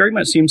 It very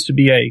much seems to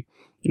be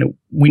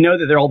we know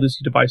that all these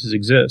devices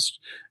exist.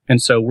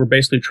 And so we're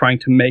basically trying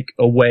to make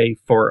a way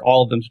for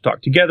all of them to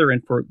talk together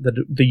and for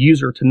the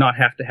user to not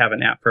have to have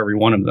an app for every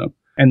one of them.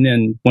 And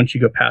then once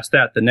you go past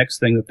that, the next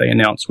thing that they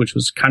announced, which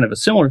was kind of a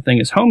similar thing,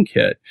 is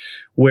HomeKit,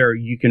 where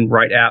you can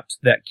write apps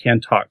that can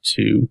talk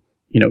to,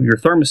 your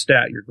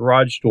thermostat, your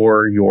garage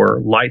door,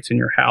 your lights in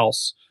your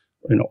house,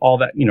 all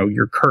that,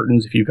 your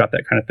curtains, if you've got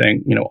that kind of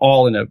thing,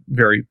 all in a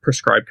very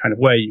prescribed kind of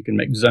way. You can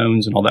make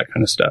zones and all that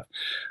kind of stuff.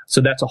 So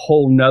that's a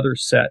whole nother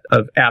set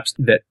of apps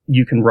that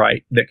you can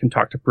write that can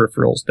talk to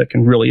peripherals, that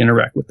can really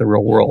interact with the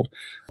real world.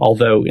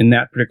 Although in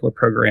that particular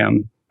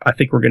program, I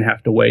think we're going to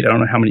have to wait. I don't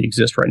know how many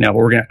exist right now, but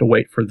we're going to have to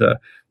wait for the,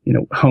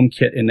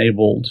 HomeKit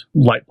enabled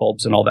light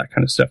bulbs and all that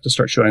kind of stuff to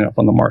start showing up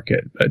on the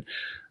market. But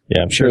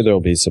yeah, I'm sure there'll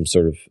be some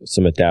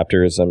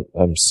adapters.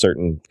 I'm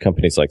certain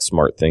companies like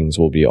SmartThings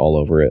will be all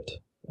over it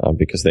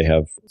because they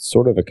have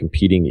sort of a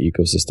competing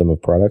ecosystem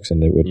of products,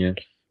 and they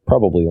would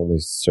probably only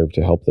serve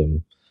to help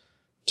them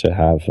to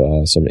have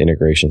some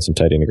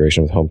tight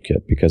integration with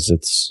HomeKit, because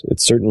it's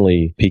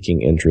certainly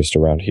piquing interest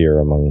around here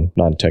among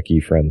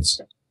non-techie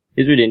friends.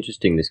 It's really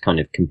interesting, this kind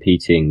of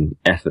competing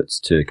efforts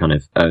to kind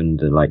of own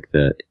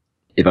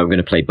if I'm going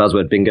to play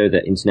buzzword bingo,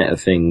 the Internet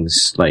of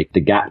Things, like the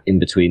gap in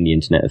between the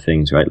Internet of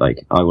Things, right?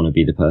 Like, I want to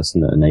be the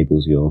person that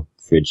enables your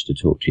fridge to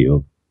talk to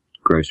your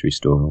grocery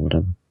store or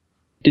whatever.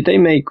 Did they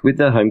make, with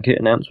the HomeKit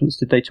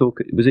announcements,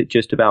 was it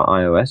just about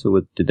iOS,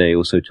 or did they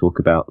also talk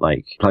about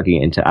like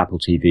plugging it into Apple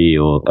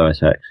TV or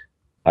OS X?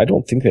 I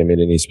don't think they made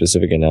any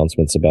specific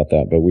announcements about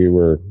that, but we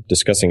were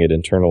discussing it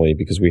internally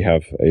because we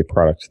have a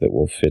product that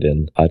will fit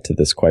in to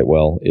this quite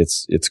well.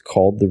 It's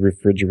called the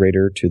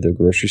refrigerator to the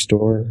grocery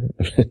store.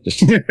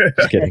 just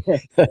kidding.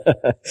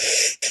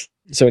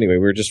 So anyway,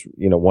 we're just,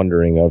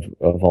 wondering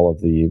of all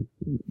of the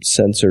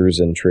sensors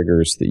and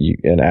triggers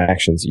and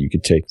actions that you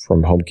could take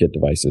from HomeKit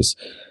devices.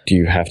 Do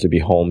you have to be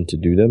home to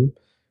do them?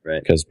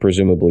 Right. Because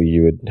presumably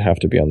you would have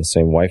to be on the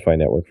same Wi-Fi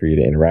network for you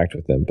to interact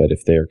with them. But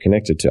if they are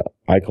connected to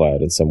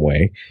iCloud in some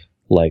way,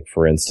 like,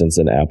 for instance,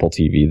 an Apple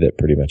TV that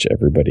pretty much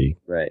everybody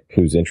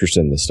who's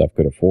interested in this stuff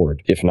could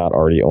afford, if not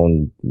already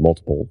own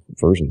multiple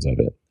versions of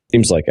it.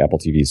 Seems like Apple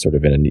TV is sort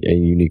of in a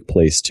unique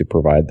place to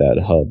provide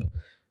that hub.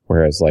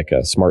 Whereas like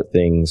a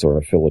SmartThings or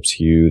a Philips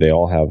Hue, they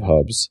all have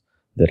hubs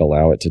that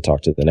allow it to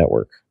talk to the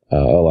network,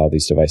 allow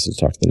these devices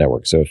to talk to the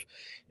network. So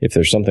if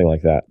there's something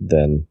like that,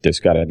 then there's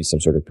got to be some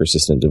sort of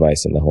persistent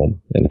device in the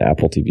home. And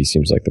Apple TV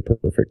seems like the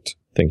perfect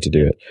thing to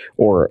do it.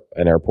 Or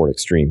an Airport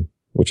Extreme,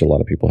 which a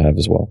lot of people have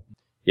as well.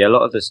 Yeah, a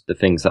lot of the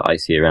things that I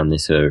see around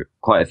this are,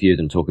 quite a few of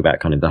them talk about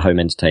kind of the home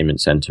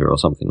entertainment center or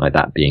something like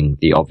that being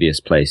the obvious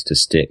place to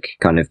stick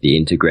kind of the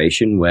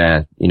integration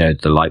where,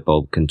 the light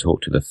bulb can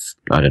talk to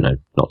not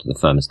to the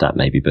thermostat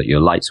maybe, but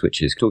your light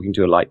switches. Talking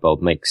to a light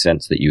bulb makes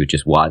sense that you would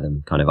just wire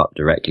them kind of up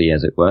directly,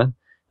 as it were.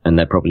 And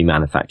they're probably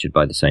manufactured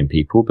by the same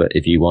people. But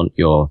if you want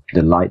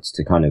the lights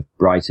to kind of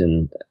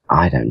brighten,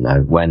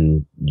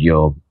 when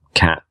your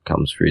cat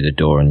comes through the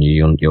door and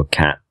you want your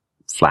cat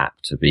flap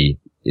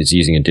is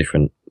using a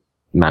different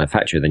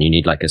manufacturer, then you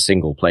need like a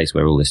single place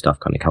where all this stuff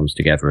kind of comes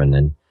together and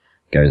then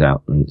goes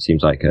out. And it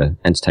seems like a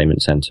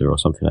entertainment center or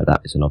something like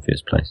that is an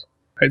obvious place.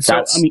 Right,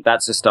 so,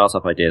 that's a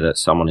startup idea that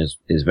someone is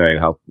very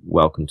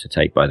welcome to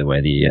take, by the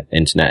way, the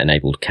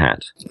internet-enabled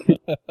cat.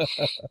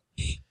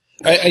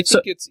 I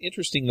think it's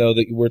interesting, though,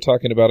 that we're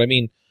talking about,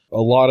 a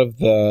lot of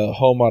the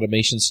home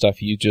automation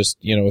stuff, you just,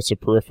 it's a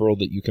peripheral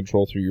that you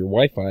control through your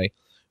Wi-Fi,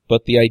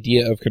 but the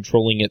idea of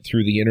controlling it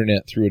through the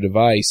internet, through a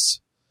device,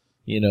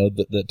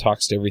 that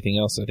talks to everything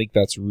else, I think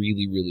that's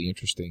really, really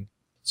interesting.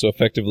 So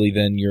effectively,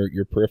 then,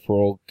 your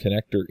peripheral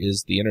connector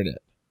is the internet.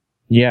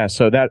 Yeah,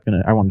 so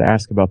I wanted to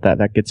ask about that.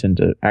 That gets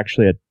into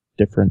actually a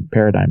different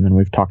paradigm than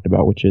we've talked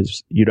about, which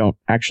is you don't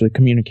actually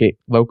communicate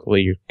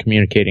locally, you're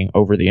communicating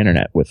over the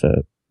internet with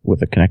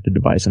a connected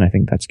device, and I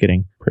think that's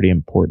getting pretty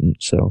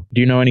important. So do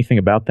you know anything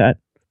about that?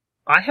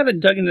 I haven't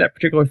dug into that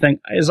particular thing.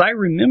 As I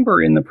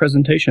remember in the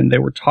presentation, they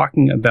were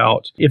talking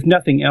about, if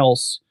nothing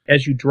else,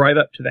 as you drive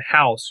up to the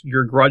house,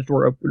 your garage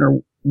door opener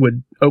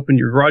would open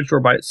your garage door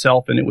by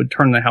itself and it would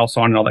turn the house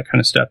on and all that kind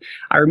of stuff.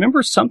 I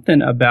remember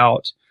something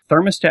about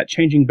thermostat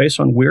changing based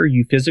on where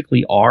you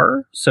physically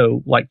are.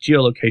 So like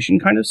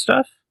geolocation kind of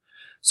stuff.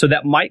 So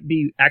that might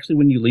be actually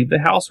when you leave the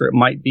house, or it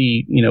might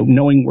be,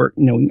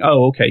 knowing,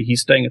 oh, okay,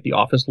 he's staying at the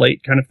office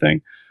late kind of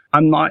thing.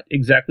 I'm not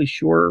exactly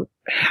sure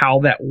how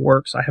that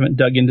works. I haven't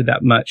dug into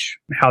that much,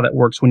 how that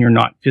works when you're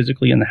not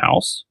physically in the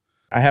house.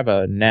 I have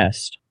a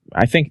Nest.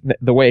 I think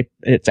the way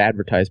it's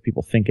advertised,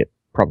 people think it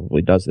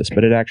probably does this,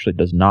 but it actually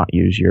does not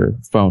use your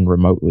phone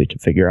remotely to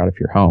figure out if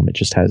you're home. It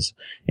just has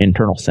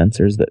internal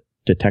sensors that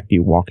detect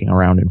you walking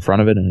around in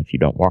front of it. And if you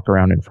don't walk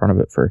around in front of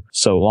it for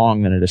so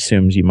long, then it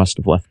assumes you must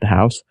have left the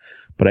house.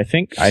 But I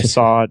think I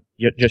saw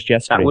just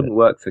yesterday. That wouldn't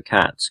work for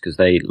cats because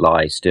they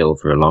lie still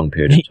for a long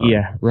period of time.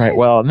 Yeah, right.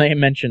 Well, and they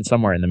mentioned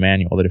somewhere in the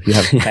manual that if you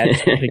have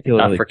pets,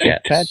 particularly for big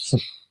pets,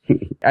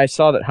 I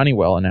saw that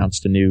Honeywell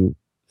announced a new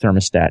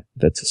thermostat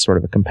that's sort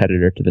of a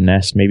competitor to the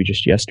Nest, maybe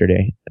just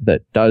yesterday,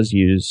 that does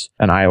use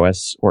an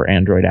iOS or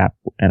Android app,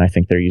 and I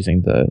think they're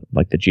using the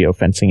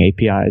geofencing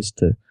APIs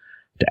to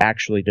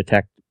actually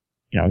detect,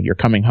 you're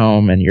coming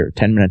home and you're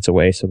 10 minutes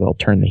away, so they'll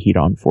turn the heat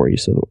on for you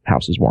so the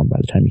house is warm by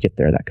the time you get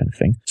there, that kind of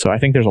thing. So I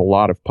think there's a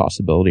lot of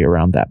possibility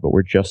around that, but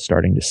we're just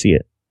starting to see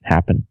it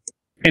happen.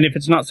 And if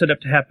it's not set up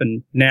to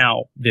happen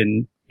now,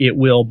 then it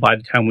will by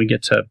the time we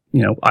get to,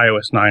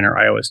 iOS 9 or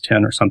iOS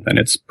 10 or something.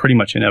 It's pretty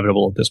much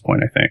inevitable at this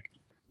point, I think.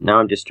 Now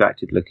I'm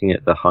distracted looking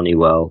at the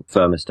Honeywell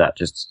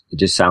thermostat. It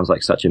just sounds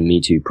like such a Me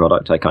Too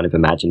product. I kind of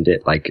imagined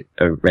it like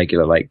a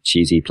regular, like,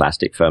 cheesy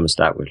plastic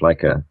thermostat with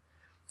like a,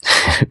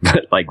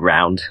 but like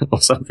round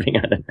or something.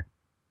 I don't know.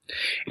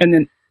 And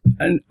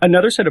then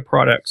another set of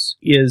products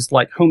is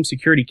like home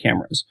security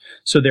cameras.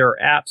 So there are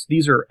apps.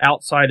 These are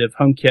outside of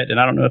HomeKit, and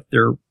I don't know if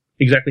they're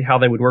exactly how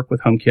they would work with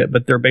HomeKit,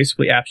 but they're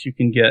basically apps you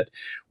can get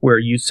where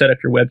you set up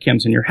your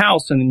webcams in your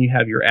house, and then you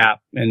have your app,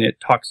 and it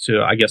talks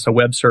to, I guess, a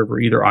web server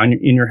either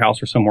in your house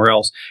or somewhere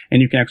else,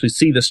 and you can actually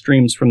see the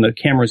streams from the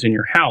cameras in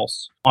your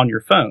house on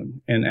your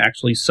phone. And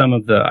actually, some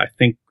of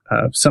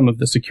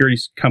the security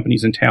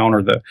companies in town,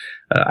 or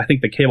I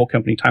think the cable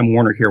company Time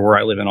Warner here, where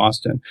I live in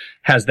Austin,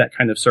 has that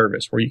kind of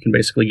service where you can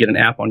basically get an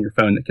app on your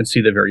phone that can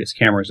see the various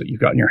cameras that you've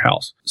got in your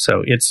house.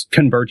 So it's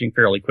converging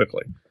fairly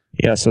quickly.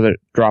 Yeah, so the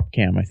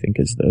Dropcam, I think,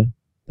 is the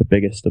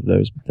biggest of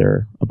those. But there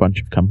are a bunch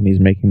of companies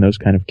making those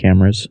kind of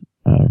cameras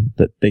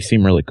that they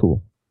seem really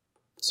cool.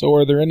 So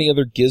are there any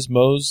other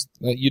gizmos?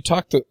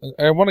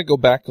 I want to go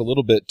back a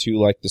little bit to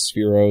like the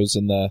Spheros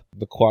and the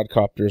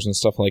quadcopters and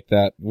stuff like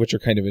that, which are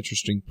kind of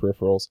interesting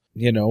peripherals.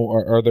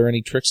 Are there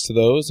any tricks to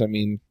those? I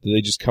mean, do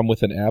they just come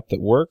with an app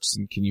that works,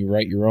 and can you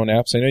write your own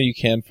apps? I know you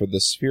can for the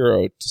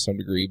Sphero to some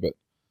degree, but...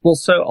 Well,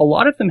 so a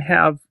lot of them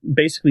have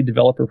basically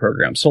developer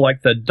programs. So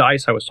like the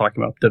dice I was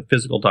talking about, the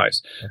physical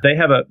dice, they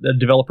have a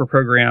developer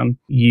program.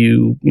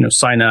 You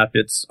sign up.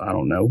 It's, I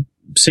don't know,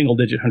 single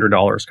digit $100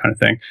 kind of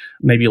thing,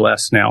 maybe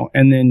less now.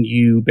 And then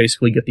you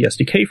basically get the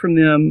SDK from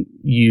them.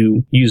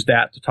 You use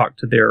that to talk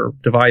to their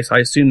device. I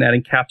assume that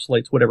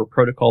encapsulates whatever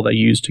protocol they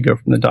use to go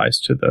from the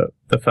dice to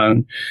the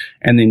phone.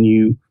 And then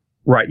you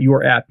write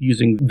your app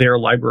using their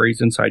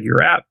libraries inside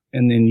your app,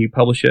 and then you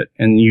publish it,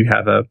 and you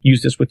have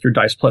use this with your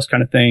Dice Plus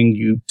kind of thing.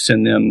 You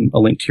send them a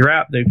link to your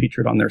app. They feature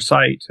it on their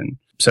site. And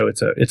so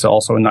it's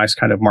also a nice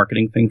kind of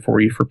marketing thing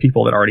for you for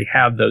people that already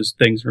have those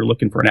things or are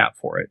looking for an app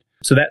for it.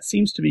 So that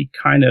seems to be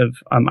kind of,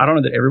 I don't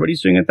know that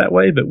everybody's doing it that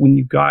way, but when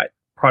you've got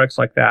products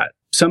like that,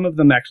 some of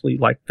them actually,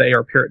 like the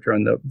AR Parrot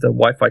drone, the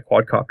Wi-Fi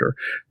quadcopter,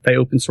 they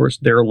open source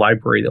their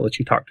library that lets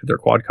you talk to their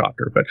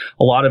quadcopter. But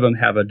a lot of them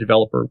have a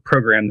developer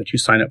program that you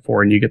sign up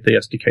for, and you get the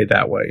SDK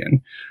that way. And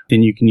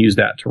then you can use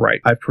that to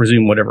write, I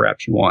presume, whatever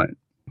apps you want.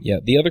 Yeah,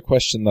 the other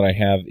question that I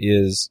have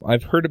is,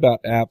 I've heard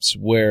about apps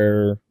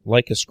where,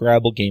 like a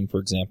Scrabble game, for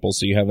example,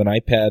 so you have an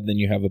iPad, then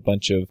you have a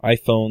bunch of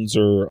iPhones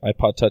or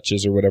iPod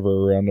Touches or whatever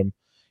around them.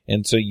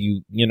 And so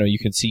you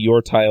can see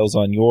your tiles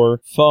on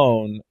your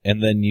phone,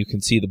 and then you can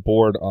see the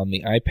board on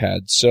the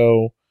iPad.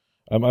 So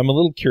I'm a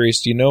little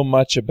curious. Do you know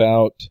much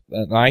about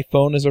an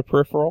iPhone as a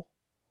peripheral?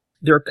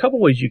 There are a couple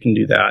ways you can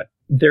do that.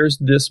 There's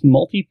this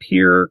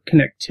multi-peer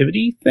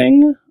connectivity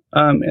thing,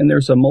 and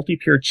there's a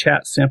multi-peer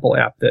chat sample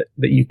app that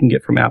you can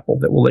get from Apple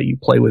that will let you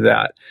play with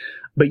that.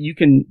 But you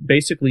can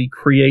basically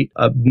create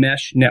a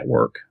mesh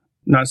network,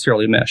 not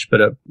necessarily a mesh, but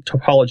a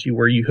topology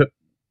where you hook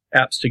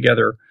apps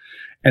together,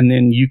 and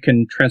then you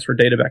can transfer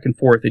data back and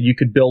forth, and you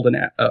could build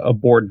a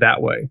board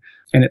that way.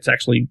 And it's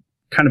actually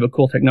kind of a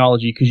cool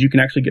technology because you can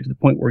actually get to the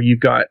point where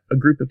you've got a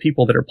group of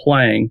people that are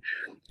playing,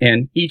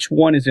 and each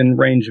one is in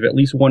range of at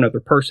least one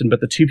other person, but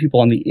the two people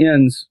on the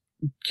ends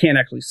can't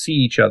actually see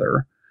each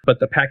other,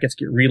 but the packets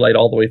get relayed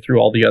all the way through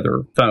all the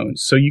other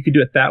phones. So you could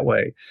do it that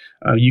way.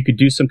 You could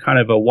do some kind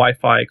of a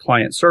Wi-Fi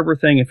client server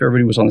thing if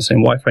everybody was on the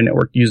same Wi-Fi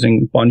network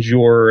using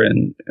Bonjour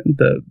and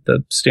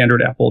the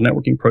standard Apple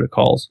networking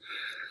protocols.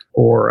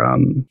 Or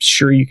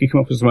sure, you can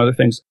come up with some other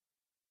things.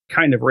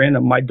 Kind of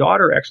random. My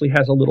daughter actually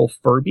has a little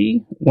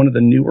Furby, one of the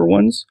newer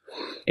ones,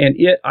 and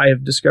I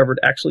have discovered,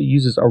 actually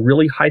uses a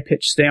really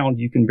high-pitched sound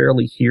you can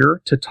barely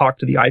hear to talk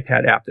to the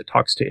iPad app that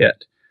talks to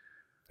it.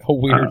 Oh,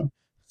 weird.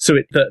 So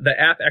the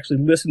app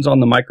actually listens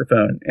on the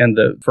microphone, and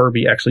the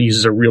Furby actually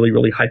uses a really,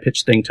 really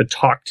high-pitched thing to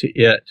talk to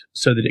it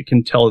so that it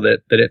can tell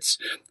that it's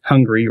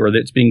hungry or that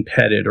it's being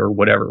petted or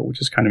whatever,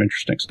 which is kind of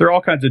interesting. So there are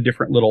all kinds of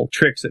different little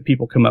tricks that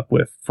people come up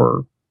with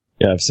for...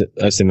 Yeah,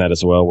 I've seen that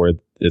as well, where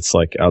it's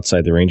like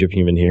outside the range of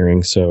human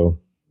hearing, so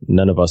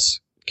none of us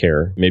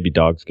care. Maybe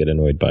dogs get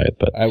annoyed by it,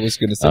 but I was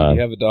going to say,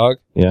 you have a dog?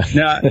 Yeah.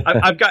 No,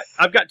 I've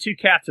got two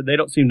cats and they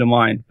don't seem to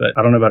mind, but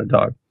I don't know about a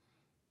dog.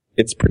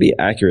 It's pretty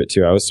accurate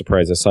too. I was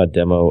surprised. I saw a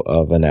demo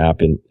of an app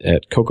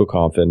at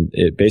CocoConf, and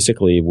it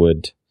basically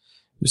would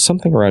was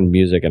something around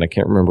music, and I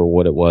can't remember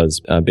what it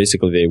was.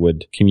 Basically, they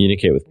would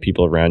communicate with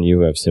people around you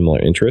who have similar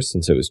interests,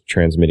 and so it was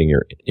transmitting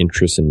your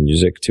interest in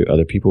music to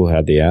other people who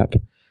had the app.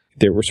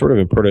 They were sort of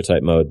in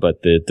prototype mode,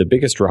 but the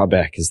biggest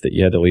drawback is that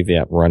you had to leave the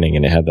app running,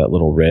 and it had that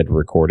little red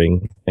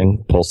recording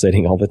thing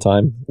pulsating all the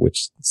time,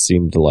 which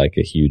seemed like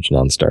a huge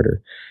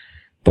non-starter.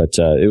 But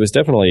it was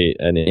definitely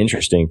an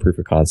interesting proof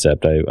of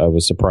concept. I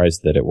was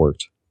surprised that it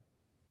worked.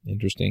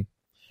 Interesting.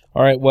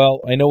 All right,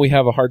 well, I know we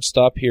have a hard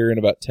stop here in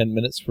about 10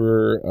 minutes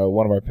for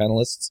one of our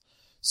panelists,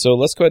 so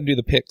let's go ahead and do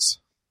the picks.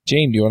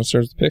 Jane, do you want to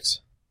start with the picks?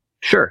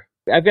 Sure.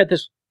 I've got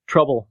this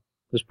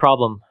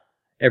problem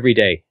every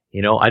day.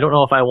 I don't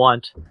know if I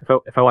want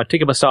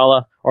tikka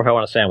masala or if I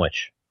want a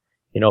sandwich.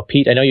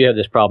 Pete, I know you have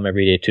this problem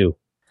every day too.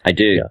 I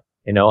do.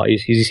 Yeah.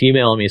 He's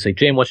emailing me. It's like,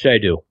 Jane, what should I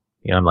do?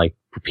 I'm like,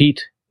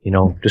 Pete,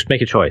 just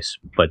make a choice.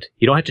 But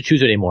you don't have to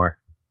choose it anymore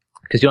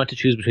because you don't have to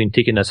choose between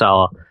tikka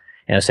masala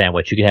and a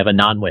sandwich. You can have a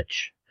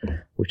naan-wich,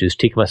 which is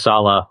tikka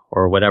masala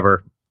or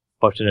whatever,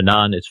 punched in a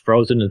naan. It's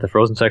frozen in the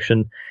frozen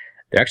section.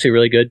 They're actually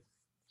really good.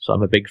 So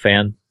I'm a big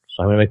fan.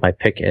 So I'm going to make my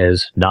pick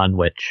as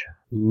naan-wich.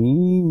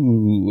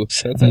 Ooh,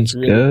 that sounds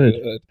really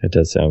good. It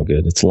does sound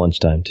good. It's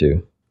lunchtime,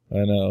 too.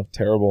 I know.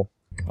 Terrible.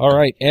 All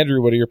right,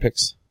 Andrew, what are your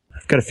picks?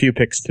 I've got a few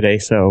picks today.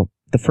 So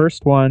the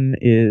first one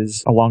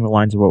is along the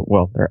lines of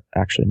they're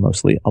actually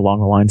mostly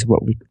along the lines of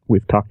what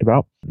we've talked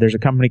about. There's a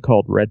company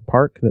called Red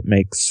Park that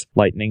makes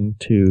lightning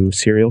to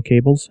serial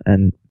cables,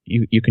 and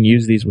you can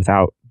use these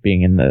without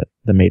being in the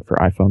Made for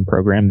iPhone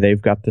program. They've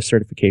got the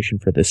certification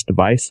for this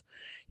device.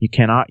 You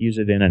cannot use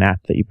it in an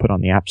app that you put on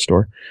the App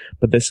Store,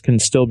 but this can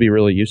still be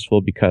really useful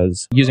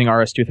because using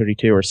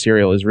RS-232 or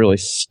Serial is really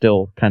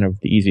still kind of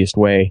the easiest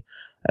way,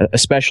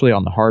 especially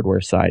on the hardware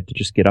side, to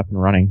just get up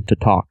and running to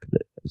talk.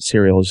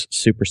 Serial is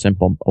super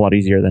simple, a lot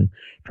easier than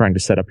trying to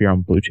set up your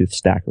own Bluetooth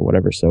stack or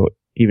whatever. So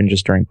even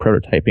just during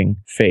prototyping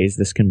phase,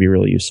 this can be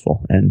really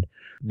useful. And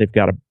they've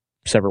got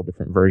several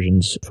different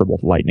versions for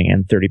both Lightning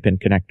and 30-pin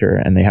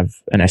connector, and they have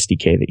an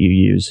SDK that you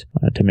use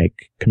to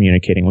make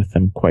communicating with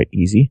them quite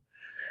easy.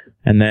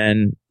 And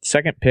then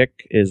second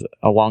pick is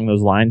along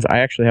those lines. I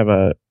actually have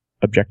a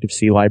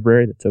Objective-C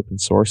library that's open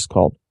source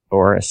called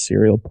ORS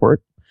Serial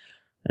Port.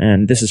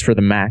 And this is for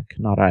the Mac,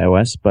 not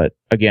iOS. But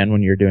again,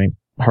 when you're doing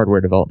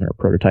hardware development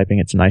or prototyping,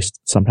 it's nice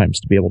sometimes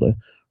to be able to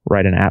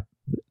write an app,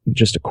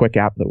 just a quick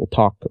app that will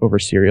talk over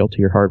serial to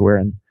your hardware.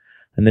 And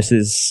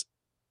it's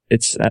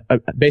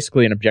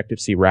basically an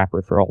Objective-C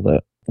wrapper for all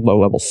the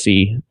low-level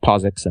C,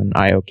 POSIX, and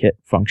IOKit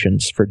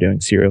functions for doing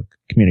serial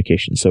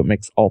communication. So it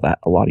makes all that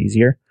a lot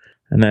easier.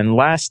 And then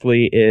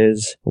lastly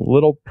is a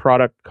little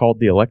product called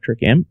the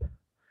Electric Imp.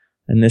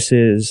 And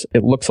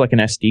it looks like an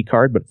SD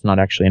card, but it's not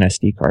actually an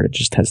SD card. It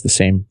just has the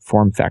same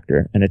form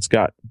factor. And it's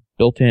got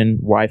built-in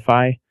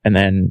Wi-Fi. And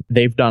then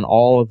they've done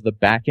all of the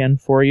back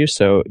end for you.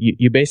 So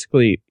you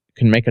basically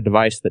can make a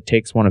device that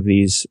takes one of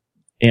these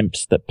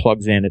imps that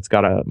plugs in. It's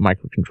got a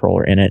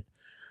microcontroller in it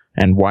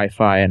and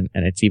Wi-Fi. And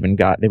it's even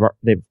got,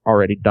 they've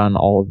already done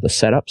all of the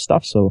setup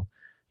stuff. So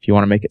if you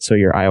want to make it so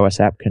your iOS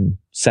app can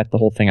set the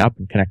whole thing up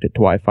and connect it to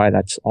Wi-Fi,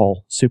 that's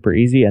all super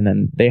easy. And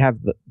then they have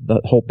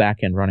the whole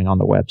backend running on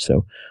the web.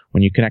 So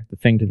when you connect the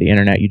thing to the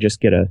internet, you just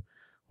get a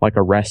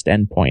REST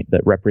endpoint that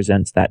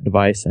represents that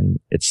device. And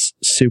it's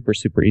super,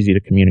 super easy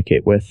to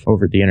communicate with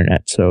over the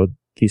internet. So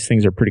these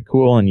things are pretty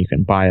cool, and you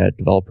can buy a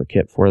developer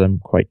kit for them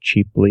quite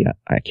cheaply.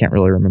 I can't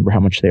really remember how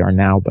much they are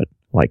now, but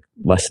like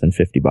less than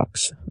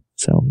 $50.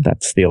 So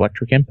that's the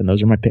Electric Imp, and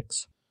those are my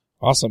picks.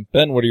 Awesome.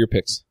 Ben, what are your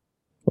picks?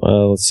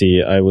 Let's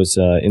see. I was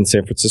in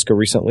San Francisco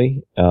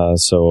recently,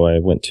 so I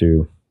went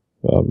to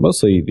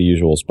mostly the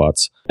usual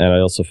spots. And I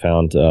also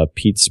found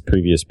Pete's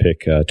previous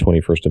pick,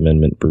 21st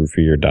Amendment Brew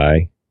for Your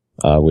Die,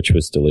 which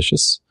was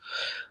delicious.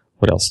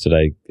 What else did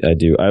I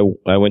do?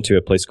 I went to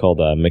a place called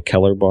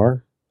McKellar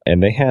Bar,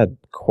 and they had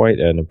quite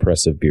an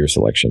impressive beer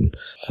selection.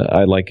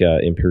 I like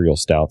Imperial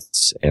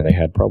Stouts, and they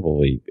had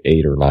probably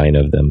 8 or 9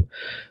 of them.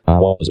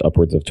 One was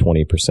upwards of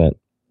 20%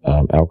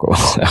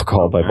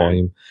 alcohol by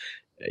volume.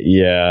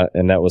 Yeah,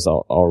 and that was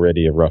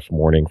already a rough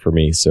morning for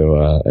me,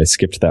 so I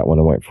skipped that one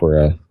and went for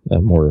a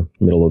more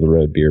middle of the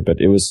road beer.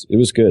 But it was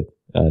good.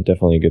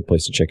 Definitely a good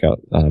place to check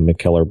out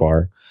McKellar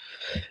Bar.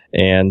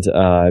 And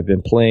I've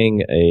been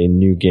playing a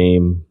new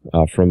game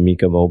from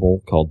Mika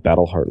Mobile called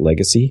Battleheart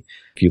Legacy.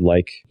 If you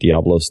like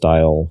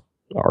Diablo-style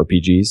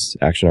RPGs,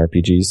 action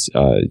RPGs,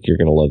 you're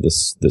gonna love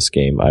this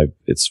game.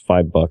 It's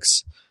 $5.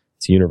 It's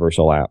a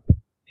universal app.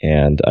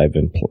 And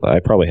I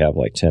probably have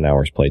like 10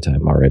 hours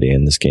playtime already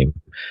in this game.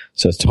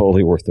 So it's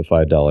totally worth the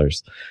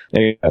 $5.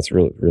 Anyway, that's a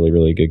really, really,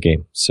 really good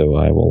game. So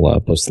I will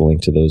post the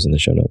link to those in the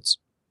show notes.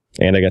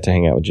 And I got to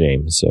hang out with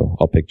James, so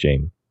I'll pick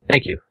James.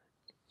 Thank you.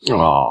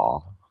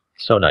 Aww.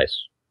 So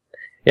nice.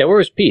 Yeah, where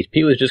was Pete?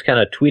 Pete was just kind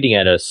of tweeting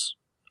at us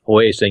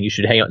away saying you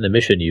should hang out in the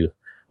mission, you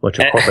bunch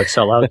of corporate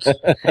sellouts.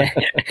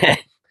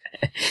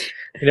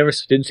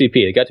 Didn't see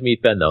Pete. I got to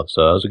meet Ben, though,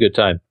 so it was a good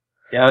time.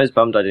 Yeah, I was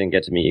bummed I didn't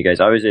get to meet you guys.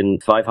 I was in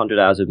 500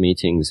 hours of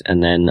meetings,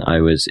 and then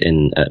I was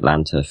in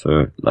Atlanta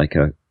for like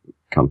a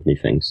company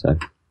thing. So,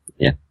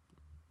 yeah,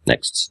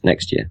 next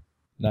year.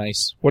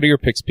 Nice. What are your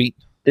picks, Pete?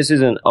 This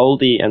is an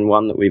oldie and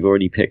one that we've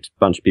already picked. A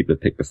bunch of people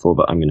have picked before,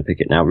 but I'm going to pick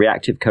it now.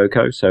 Reactive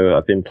Cocoa. So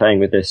I've been playing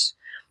with this.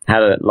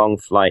 Had a long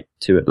flight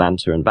to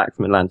Atlanta and back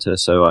from Atlanta,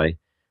 so I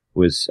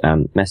was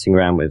messing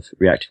around with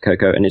Reactive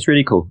Cocoa, and it's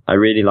really cool. I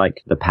really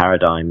like the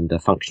paradigm, the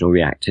functional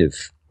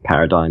reactive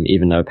paradigm,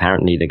 even though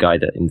apparently the guy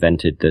that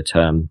invented the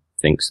term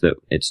thinks that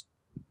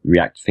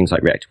things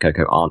like Reactive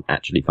Cocoa aren't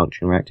actually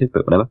functional reactive,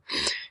 but whatever.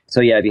 So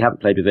yeah, if you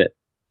haven't played with it,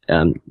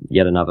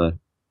 yet another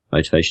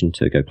motivation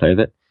to go play with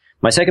it.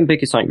 My second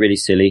pick is something really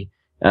silly.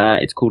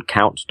 It's called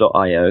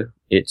count.io.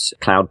 It's a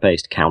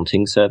cloud-based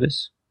counting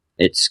service.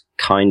 It's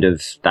kind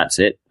of, that's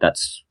it.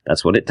 That's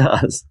what it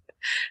does.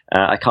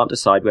 I can't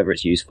decide whether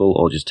it's useful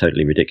or just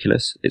totally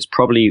ridiculous. It's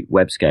probably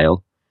web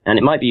scale, and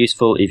it might be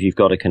useful if you've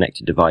got a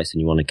connected device and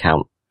you want to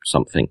count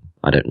something.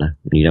 I don't know.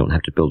 You don't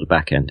have to build a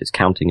backend. It's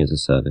counting as a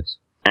service.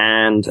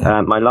 And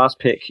my last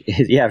pick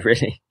is, yeah,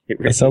 really.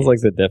 It sounds like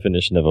the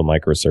definition of a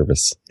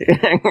microservice.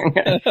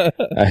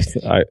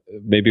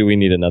 Maybe we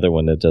need another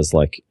one that does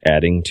like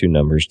adding two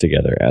numbers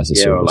together as a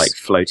service. Or like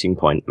floating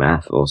point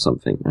math or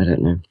something. I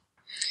don't know.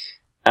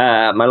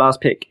 My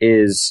last pick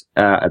is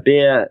a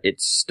beer.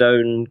 It's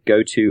Stone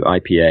Go-To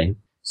IPA.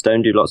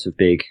 Stone do lots of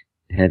big,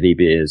 heavy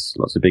beers,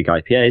 lots of big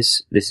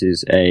IPAs. This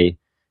is a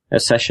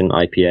session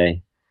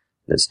IPA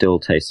that still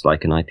tastes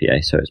like an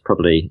IPA. So it's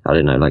probably, I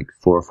don't know, like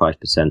 4 or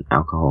 5%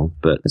 alcohol.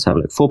 But let's have a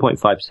look.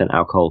 4.5%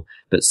 alcohol,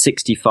 but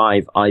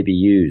 65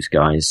 IBUs,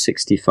 guys.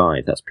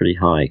 65. That's pretty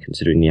high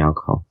considering the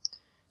alcohol.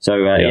 So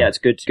yeah, it's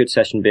good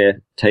session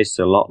beer. Tastes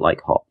a lot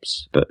like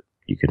hops, but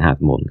you can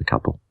have more than a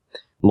couple.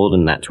 More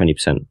than that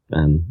 20%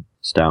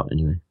 stout,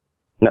 anyway.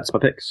 And that's my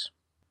picks.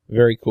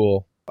 Very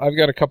cool. I've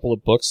got a couple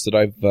of books that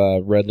I've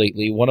read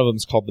lately. One of them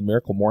is called The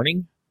Miracle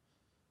Morning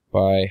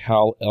by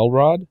Hal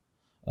Elrod.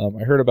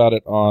 I heard about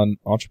it on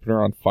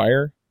Entrepreneur on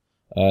Fire.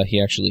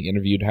 He actually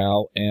interviewed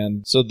Hal.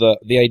 And so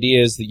the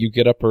idea is that you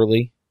get up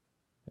early,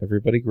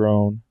 everybody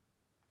grown,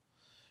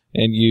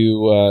 and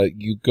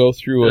you go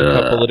through a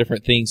couple of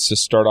different things to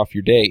start off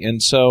your day.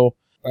 And so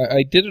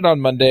I did it on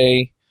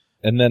Monday,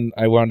 and then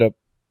I wound up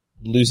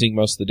losing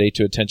most of the day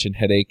to a tension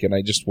headache, and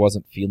I just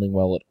wasn't feeling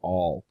well at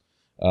all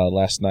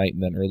last night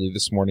and then early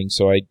this morning.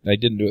 So I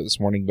didn't do it this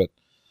morning, but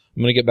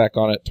I'm going to get back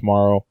on it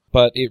tomorrow.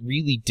 But it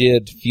really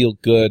did feel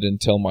good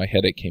until my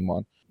headache came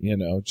on. You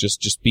know,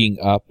 just being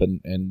up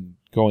and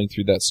going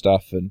through that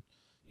stuff and,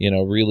 you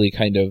know, really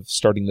kind of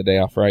starting the day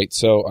off right.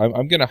 So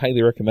I'm going to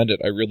highly recommend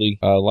it. I really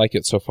like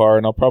it so far,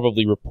 and I'll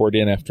probably report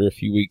in after a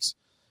few weeks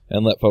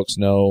and let folks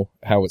know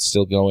how it's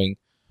still going.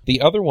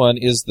 The other one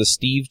is the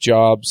Steve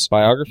Jobs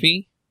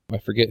biography. I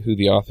forget who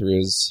the author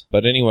is,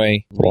 but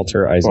anyway.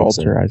 Walter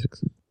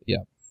Isaacson.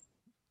 Yeah,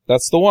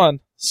 that's the one.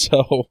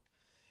 So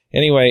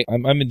anyway,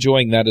 I'm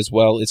enjoying that as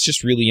well. It's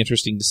just really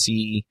interesting to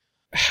see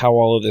how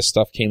all of this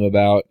stuff came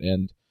about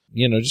and,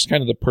 you know, just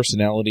kind of the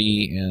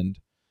personality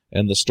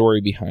and the story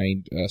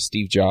behind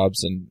Steve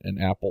Jobs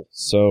and Apple.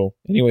 So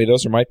anyway,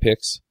 those are my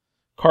picks.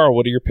 Carl,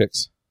 what are your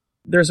picks?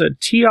 There's a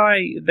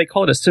TI, they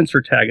call it a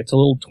sensor tag. It's a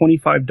little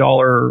 $25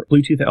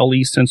 Bluetooth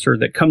LE sensor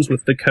that comes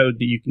with the code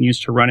that you can use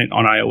to run it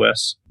on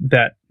iOS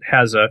that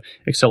has a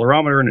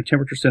accelerometer and a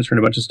temperature sensor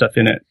and a bunch of stuff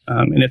in it.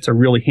 And it's a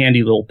really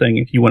handy little thing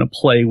if you want to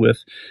play with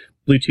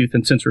Bluetooth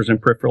and sensors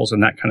and peripherals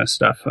and that kind of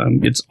stuff.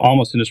 It's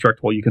almost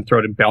indestructible. You can throw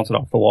it and bounce it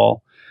off the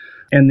wall.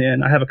 And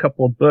then I have a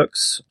couple of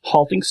books,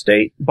 Halting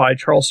State by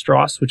Charles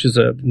Stross, which is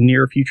a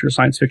near future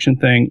science fiction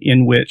thing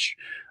in which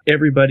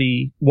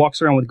everybody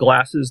walks around with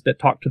glasses that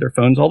talk to their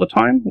phones all the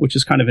time, which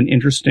is kind of an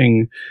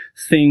interesting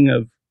thing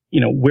of, you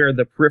know, where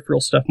the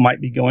peripheral stuff might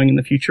be going in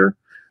the future.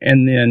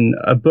 And then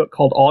a book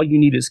called All You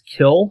Need Is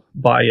Kill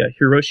by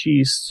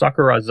Hiroshi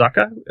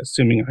Sakurazaka,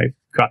 assuming I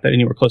got that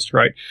anywhere close to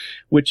right,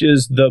 which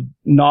is the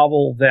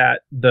novel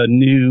that the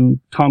new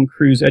Tom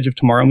Cruise Edge of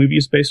Tomorrow movie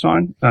is based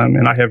on.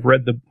 And I have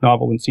read the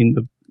novel and seen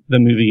the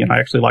movie, and I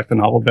actually like the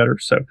novel better,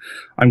 so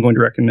I'm going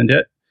to recommend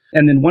it.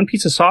 And then one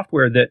piece of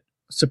software that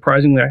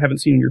surprisingly I haven't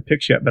seen in your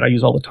picks yet, but I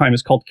use all the time,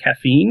 is called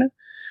Caffeine.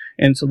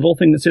 And it's a little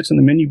thing that sits in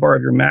the menu bar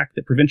of your Mac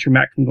that prevents your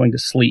Mac from going to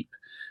sleep.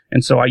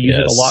 And so I use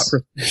it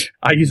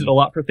a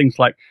lot for things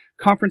like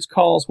conference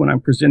calls when I'm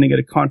presenting at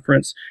a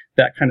conference,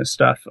 that kind of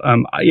stuff.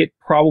 It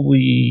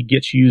probably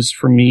gets used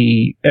for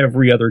me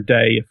every other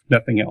day, if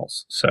nothing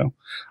else. So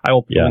I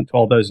will put a link to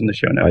all those in the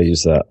show notes. I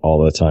use that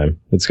all the time.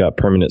 It's got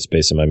permanent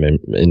space in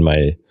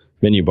my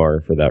menu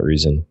bar for that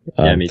reason.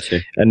 Yeah, me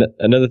too. And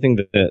another thing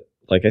that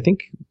like, I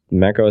think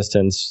Mac OS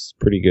X's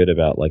pretty good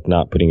about like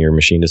not putting your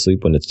machine to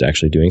sleep when it's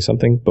actually doing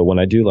something. But when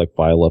I do like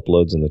file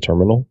uploads in the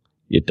terminal,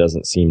 it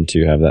doesn't seem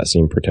to have that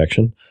same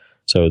protection.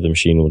 So the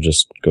machine will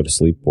just go to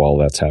sleep while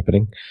that's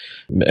happening.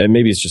 And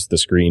maybe it's just the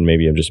screen.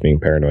 Maybe I'm just being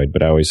paranoid,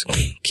 but I always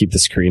keep the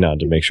screen on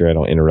to make sure I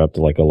don't interrupt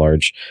like a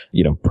large,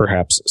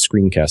 perhaps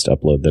screencast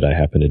upload that I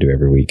happen to do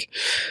every week.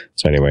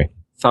 So anyway.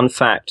 Fun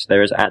fact,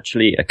 there is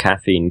actually a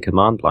Caffeine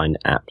command line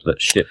app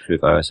that ships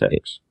with OS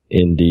X.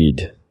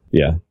 Indeed.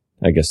 Yeah.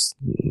 I guess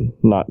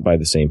not by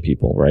the same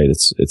people, right?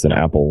 It's an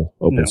Apple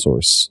open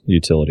source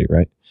utility,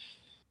 right?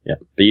 Yeah,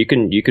 but you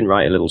can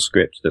write a little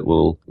script that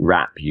will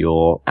wrap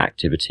your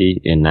activity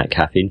in that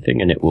caffeine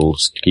thing, and it will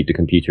keep the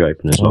computer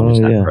open as long as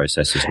that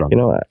process is running. You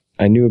know,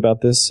 I knew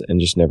about this and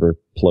just never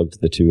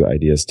plugged the two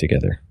ideas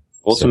together.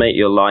 Automate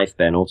your life,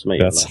 Ben. Automate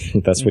your life.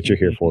 That's what you're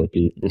here for,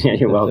 Pete. Yeah,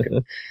 you're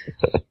welcome.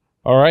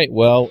 All right,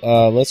 well,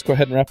 let's go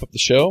ahead and wrap up the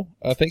show.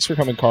 Thanks for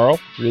coming, Carl.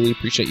 Really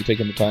appreciate you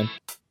taking the time.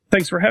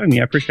 Thanks for having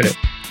me. I appreciate it.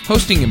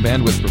 Hosting and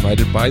bandwidth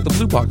provided by the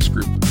Blue Box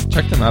Group.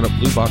 Check them out at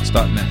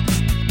bluebox.net.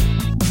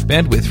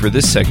 Bandwidth for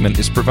this segment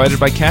is provided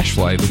by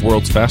CacheFly, the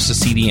world's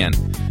fastest CDN.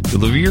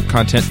 Deliver your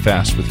content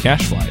fast with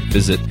CacheFly.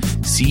 Visit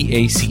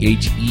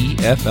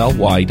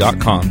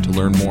CACHEFLY.com to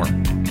learn more.